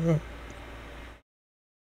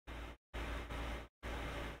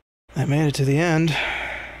 I made it to the end.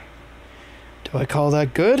 Do I call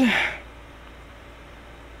that good?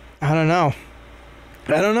 I don't know.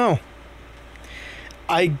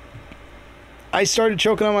 I started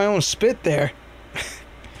choking on my own spit there.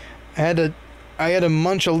 I had to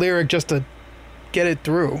munch a lyric just to get it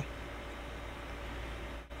through.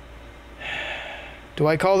 Do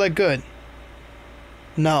I call that good?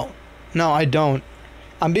 No, I don't.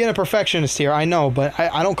 I'm being a perfectionist here, I know, but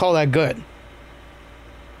I don't call that good.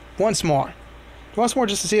 Once more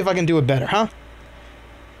just to see if I can do it better, huh?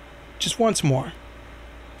 Just once more.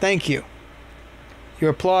 Thank you.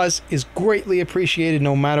 Your applause is greatly appreciated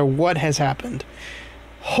no matter what has happened.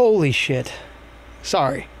 Holy shit.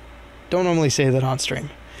 Sorry. Don't normally say that on stream.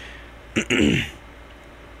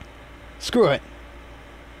 Screw it.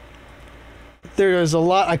 There's a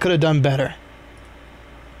lot I could have done better.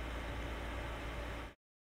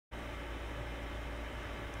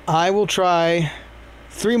 I will try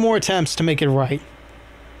 3 more attempts to make it right.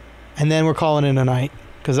 And then we're calling it a night.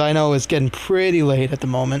 Because I know it's getting pretty late at the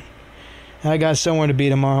moment. I got somewhere to be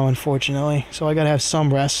tomorrow, unfortunately, so I gotta have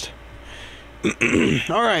some rest.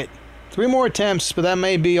 Alright, 3 more attempts, but that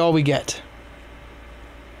may be all we get.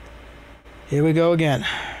 Here we go again.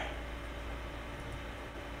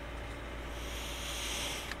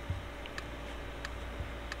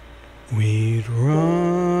 We'd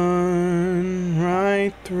run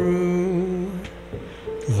right through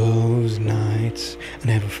those nights. I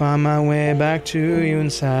never find my way back to you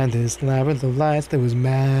inside this labyrinth of lights. There was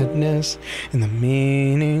madness in the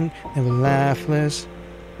meaning, never laughless.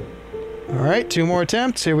 Alright, 2 more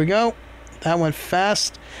attempts. Here we go. That went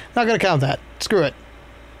fast. Not gonna count that. Screw it.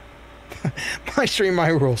 My stream, my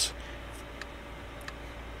rules.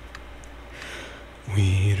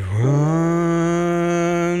 We'd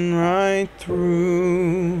run right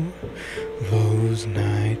through those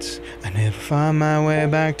nights. I never find my way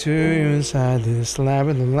back to you inside this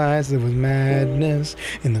labyrinth of lights. There was madness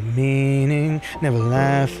in the meaning, never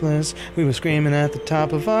laughless. We were screaming at the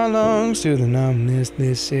top of our lungs to the numbness.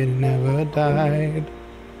 This city never died.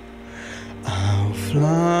 I'll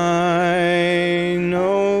fly,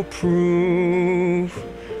 no proof.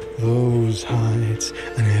 Those heights,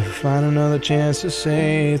 I never find another chance to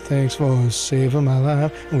say thanks for saving my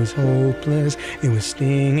life. It was hopeless, it was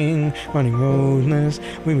stinging, running roadless.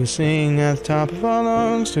 We were singing at the top of our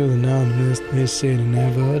lungs to the numbness. This city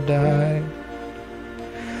never died.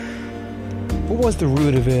 What was the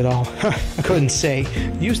root of it all? I couldn't say.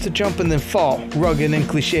 Used to jump and then fall, rugged and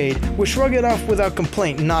cliched. Would shrug it off without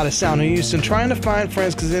complaint, not a sound of use in trying to find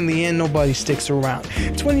friends, cause in the end nobody sticks around.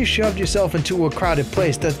 It's when you shoved yourself into a crowded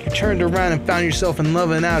place that you turned around and found yourself in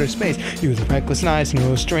love in outer space. You were the reckless nights,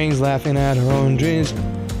 no strings, laughing at our own dreams.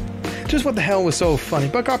 Just what the hell was so funny?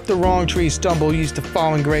 Buck up the wrong tree, stumble, used to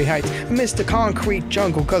fall in gray heights. Amidst the concrete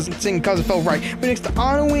jungle, cause it felt right. But next to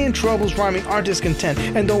ennui and troubles, rhyming aren't discontent.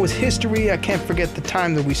 And though it's history, I can't forget the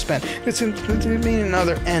time that we spent. It's mean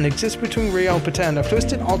another end exists between real and pretend. A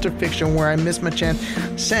twisted altered fiction where I missed my chance.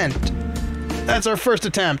 Sent. That's our first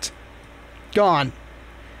attempt. Gone.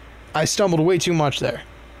 I stumbled way too much there.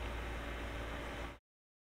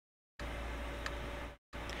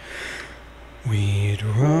 We'd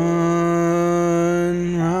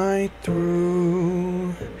run right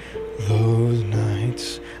through those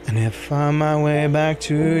nights. I never find my way back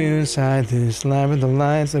to you inside this labyrinth of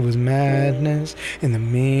lights. There was madness in the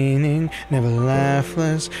meaning, never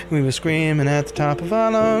laughless. We were screaming at the top of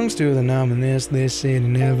our lungs to the numbness. This city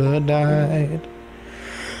never died.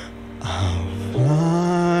 I'll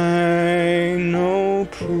fly, no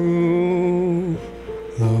proof.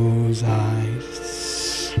 Those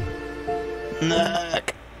eyes.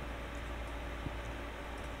 Neck.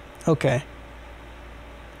 Okay.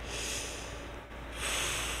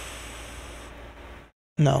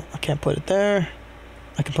 No, I can't put it there.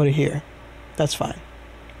 I can put it here. That's fine.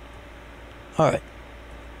 Alright.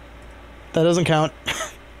 That doesn't count.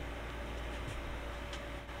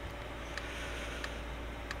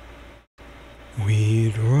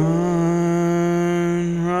 We'd run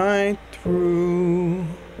right through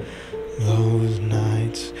those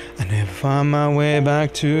nights. I never find my way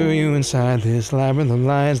back to you inside this labyrinth of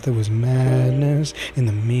lies. There was madness in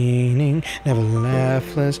the meaning, never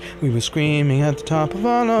laughless. We were screaming at the top of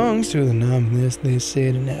our lungs to the numbness. They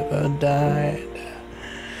said it never died.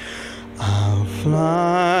 I'll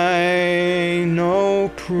fly, no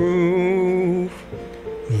proof.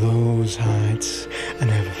 Those heights, I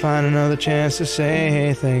never find another chance to say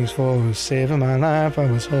hey, thanks for saving my life. I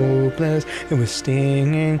was hopeless, it was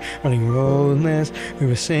stinging, running roadless. We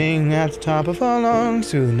were singing at the top of our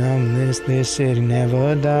lungs to the numbness. This city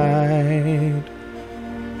never died.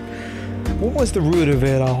 What was the root of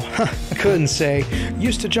it all? I couldn't say.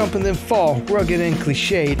 Used to jump and then fall, rugged and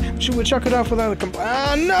cliched. She would chuck it off without a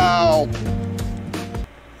ah, no!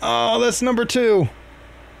 Oh, that's number 2.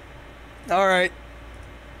 Alright.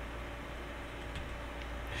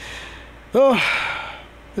 Oh,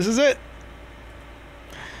 this is it.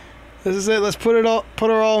 This is it. Let's put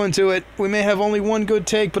our all into it. We may have only one good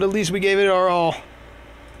take, but at least we gave it our all.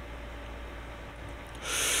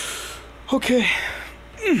 Okay.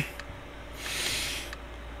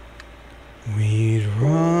 We'd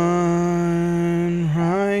run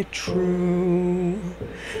right through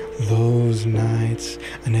those nights.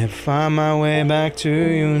 I never find my way back to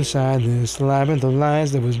you inside this labyrinth of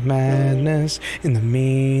lies. There was madness in the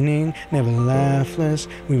meaning, never laughless.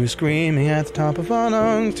 We were screaming at the top of our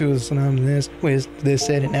lungs to the numbness. They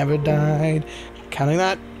said it never died. Counting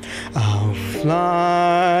that. I'll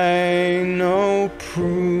fly, no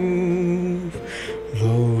proof.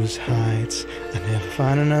 Those heights, I never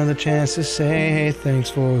find another chance to say hey, thanks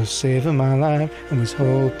for saving my life. I was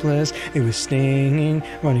hopeless, it was stinging,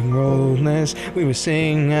 running roadless. We were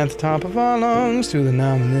singing at the top of our lungs to the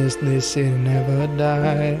numbness. This city never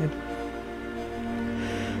died.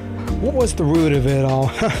 What was the root of it all?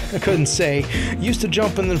 I couldn't say. Used to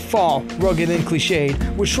jump and then fall, rugged and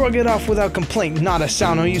cliched. Would shrug it off without complaint, not a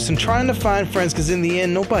sound. No use in trying to find friends, cause in the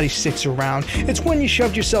end nobody sticks around. It's when you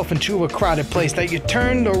shoved yourself into a crowded place that you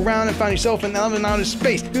turned around and found yourself in outer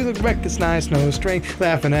space. You look recognized, no strength,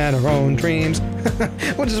 laughing at our own dreams.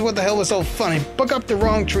 What the hell was so funny? Buck up the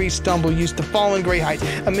wrong tree, stumble, used to fall in great heights.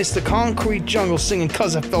 I missed the concrete jungle singing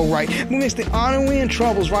cause I felt right. We missed the ennui and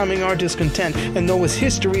troubles, rhyming our discontent. And though it's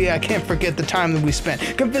history, I can't forget the time that we spent.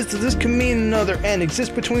 Convinced that this can mean another end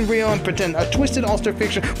exists between real and pretend. A twisted all-star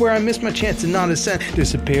fiction where I missed my chance to not ascend.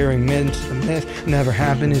 Disappearing into the myth. Never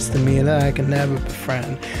happened, it's the me that I can never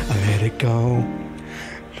befriend. I let it go.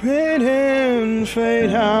 Fade in, fade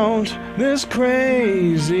out, this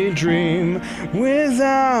crazy dream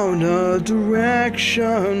without a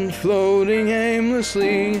direction, floating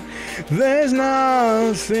aimlessly. There's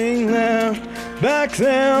nothing left back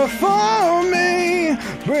there for me.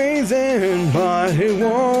 Breathe in, but it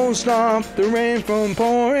won't stop the rain from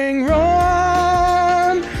pouring.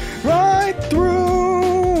 Run right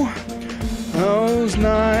through those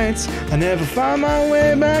nights. I never find my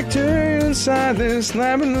way back to you inside this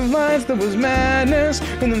labyrinth of lights. There was madness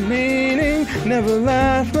in the meaning, never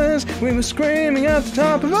laughless. We were screaming at the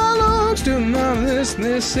top of our lungs to numbness.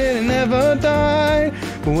 This city never died.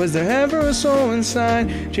 But was there ever a soul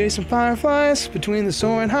inside? Chasing fireflies between the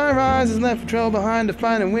soaring high rises, left a trail behind to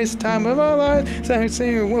find and waste the time of our lives. Second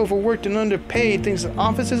singer, overworked and underpaid. Thinks the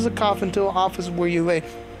office is a coffin till office is where you lay.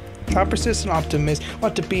 I'm persistent optimist,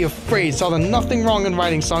 want to be afraid. Saw the nothing wrong in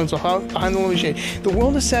writing songs behind the lonely shade. The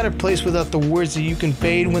world is a sadder place without the words that you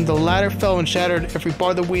conveyed. When the ladder fell and shattered every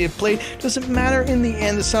bar that we had played, doesn't matter in the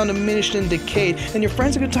end, the sound diminished and decayed. And your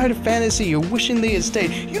friends get tired of fantasy, you're wishing they had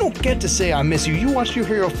stayed. You don't get to say I miss you, you watch your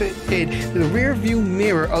hero fade to the rear view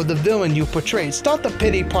mirror of the villain you portrayed. Start the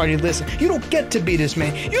pity party, listen, you don't get to be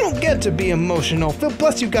dismayed. You don't get to be emotional, feel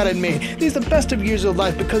blessed you got it made. These are the best of years of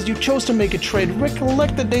life because you chose to make a trade.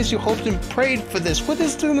 Recollect the days you hoped and prayed for this. What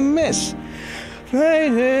is to the miss?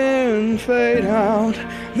 Fade in, fade out,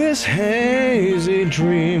 this hazy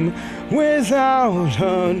dream without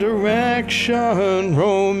a direction,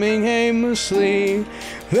 roaming aimlessly.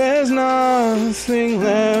 There's nothing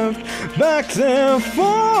left back there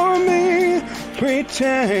for me.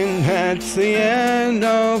 Pretend that's the end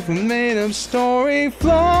of a made-up story.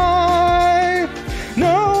 Fly,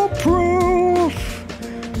 no proof.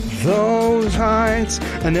 those heights.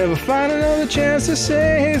 I never find another chance to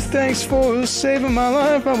say thanks for saving my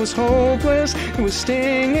life. I was hopeless, it was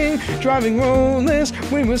stinging, driving roadless.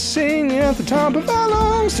 We were singing at the top of our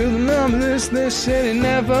lungs to the numberless. This city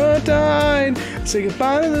never died. Say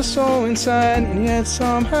goodbye to the soul inside, and yet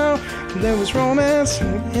somehow there was romance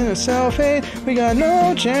in a self-hate. We got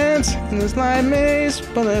no chance in this light maze,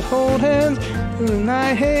 but let's hold hands through the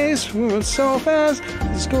night haze. We were so fast,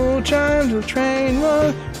 the school chimes, the train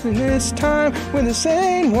runs, and it's time we're the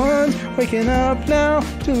same ones. Waking up now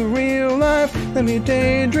to the real life. Let me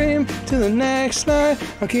daydream to the next night.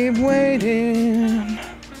 I'll keep waiting.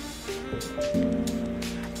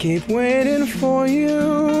 Keep waiting for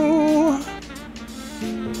you.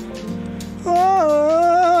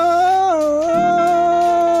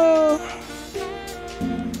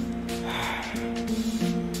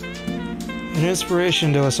 An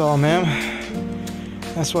inspiration to us all, ma'am.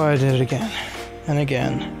 That's why I did it again, and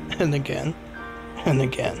again, and again, and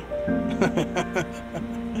again.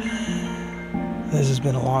 This has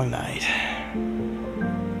been a long night.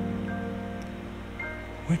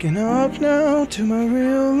 Waking up now to my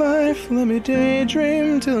real life. Let me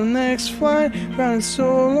daydream till the next flight. Riding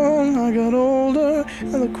so long, I got older,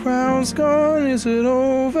 and the crowd's gone. Is it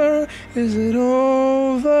over? Is it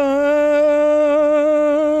over?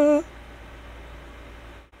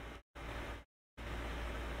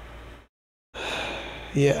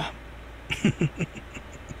 Yeah.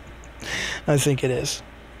 I think it is.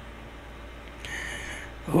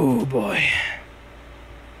 Oh boy.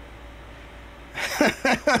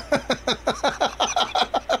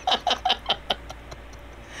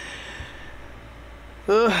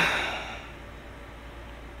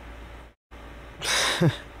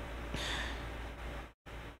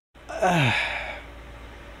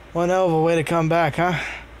 One hell of a way to come back, huh?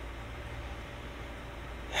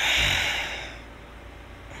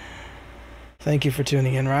 Thank you for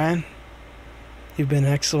tuning in, Ryan. You've been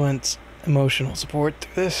excellent emotional support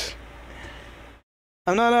through this.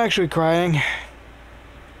 I'm not actually crying.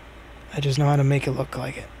 I just know how to make it look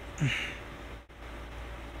like it.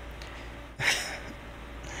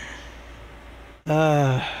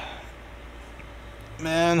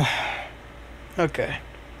 Man. Okay.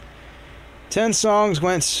 10 songs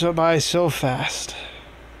went by so fast.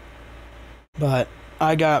 But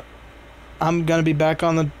I'm gonna be back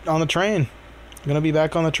on the train. I'm gonna be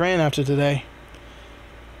back on the train after today.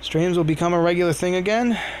 Streams will become a regular thing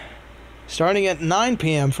again, starting at 9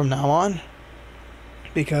 p.m. from now on,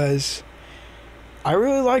 because I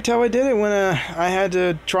really liked how I did it when I had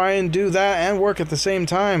to try and do that and work at the same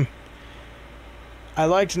time. I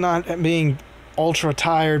liked not being ultra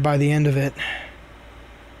tired by the end of it.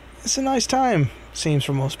 It's a nice time, seems,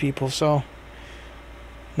 for most people. So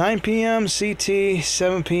 9 p.m. CT,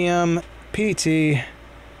 7 p.m. PT,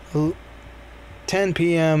 10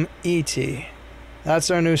 p.m. ET.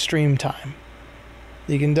 That's our new stream time.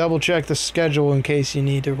 You can double check the schedule in case you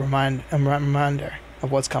need a reminder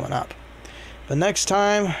of what's coming up. But next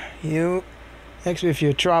time, if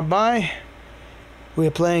you drop by,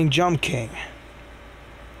 we're playing Jump King.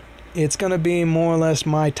 It's gonna be more or less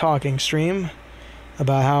my talking stream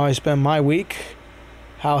about how I spent my week,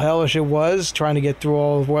 how hellish it was trying to get through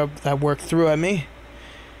all of what that work threw at me,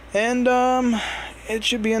 and it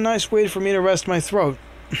should be a nice way for me to rest my throat.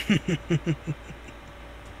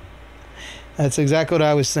 That's exactly what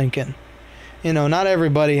I was thinking. You know, not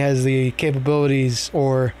everybody has the capabilities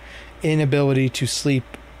or inability to sleep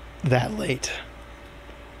that late.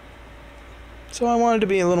 So I wanted to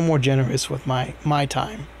be a little more generous with my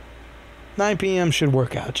time. 9 p.m. should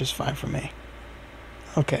work out just fine for me.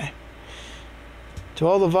 Okay. To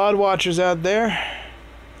all the VOD watchers out there,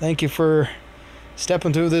 thank you for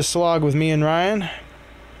stepping through this slog with me and Ryan.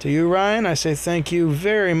 To you, Ryan, I say thank you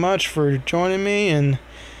very much for joining me and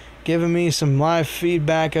giving me some live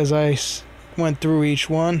feedback as I went through each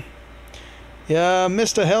one. Yeah,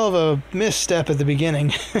 missed a hell of a misstep at the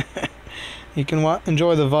beginning. You can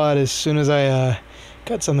enjoy the VOD as soon as I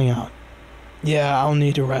cut something out. Yeah, I'll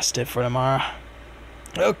need to rest it for tomorrow.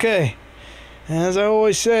 Okay. As I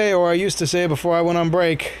always say, or I used to say before I went on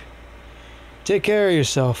break, take care of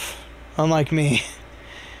yourself. Unlike me.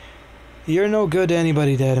 You're no good to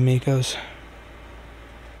anybody dead, amigos.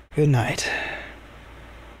 Good night.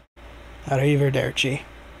 Arrivederci.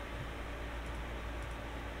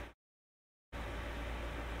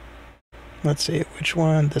 Let's see, which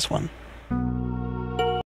one? This one.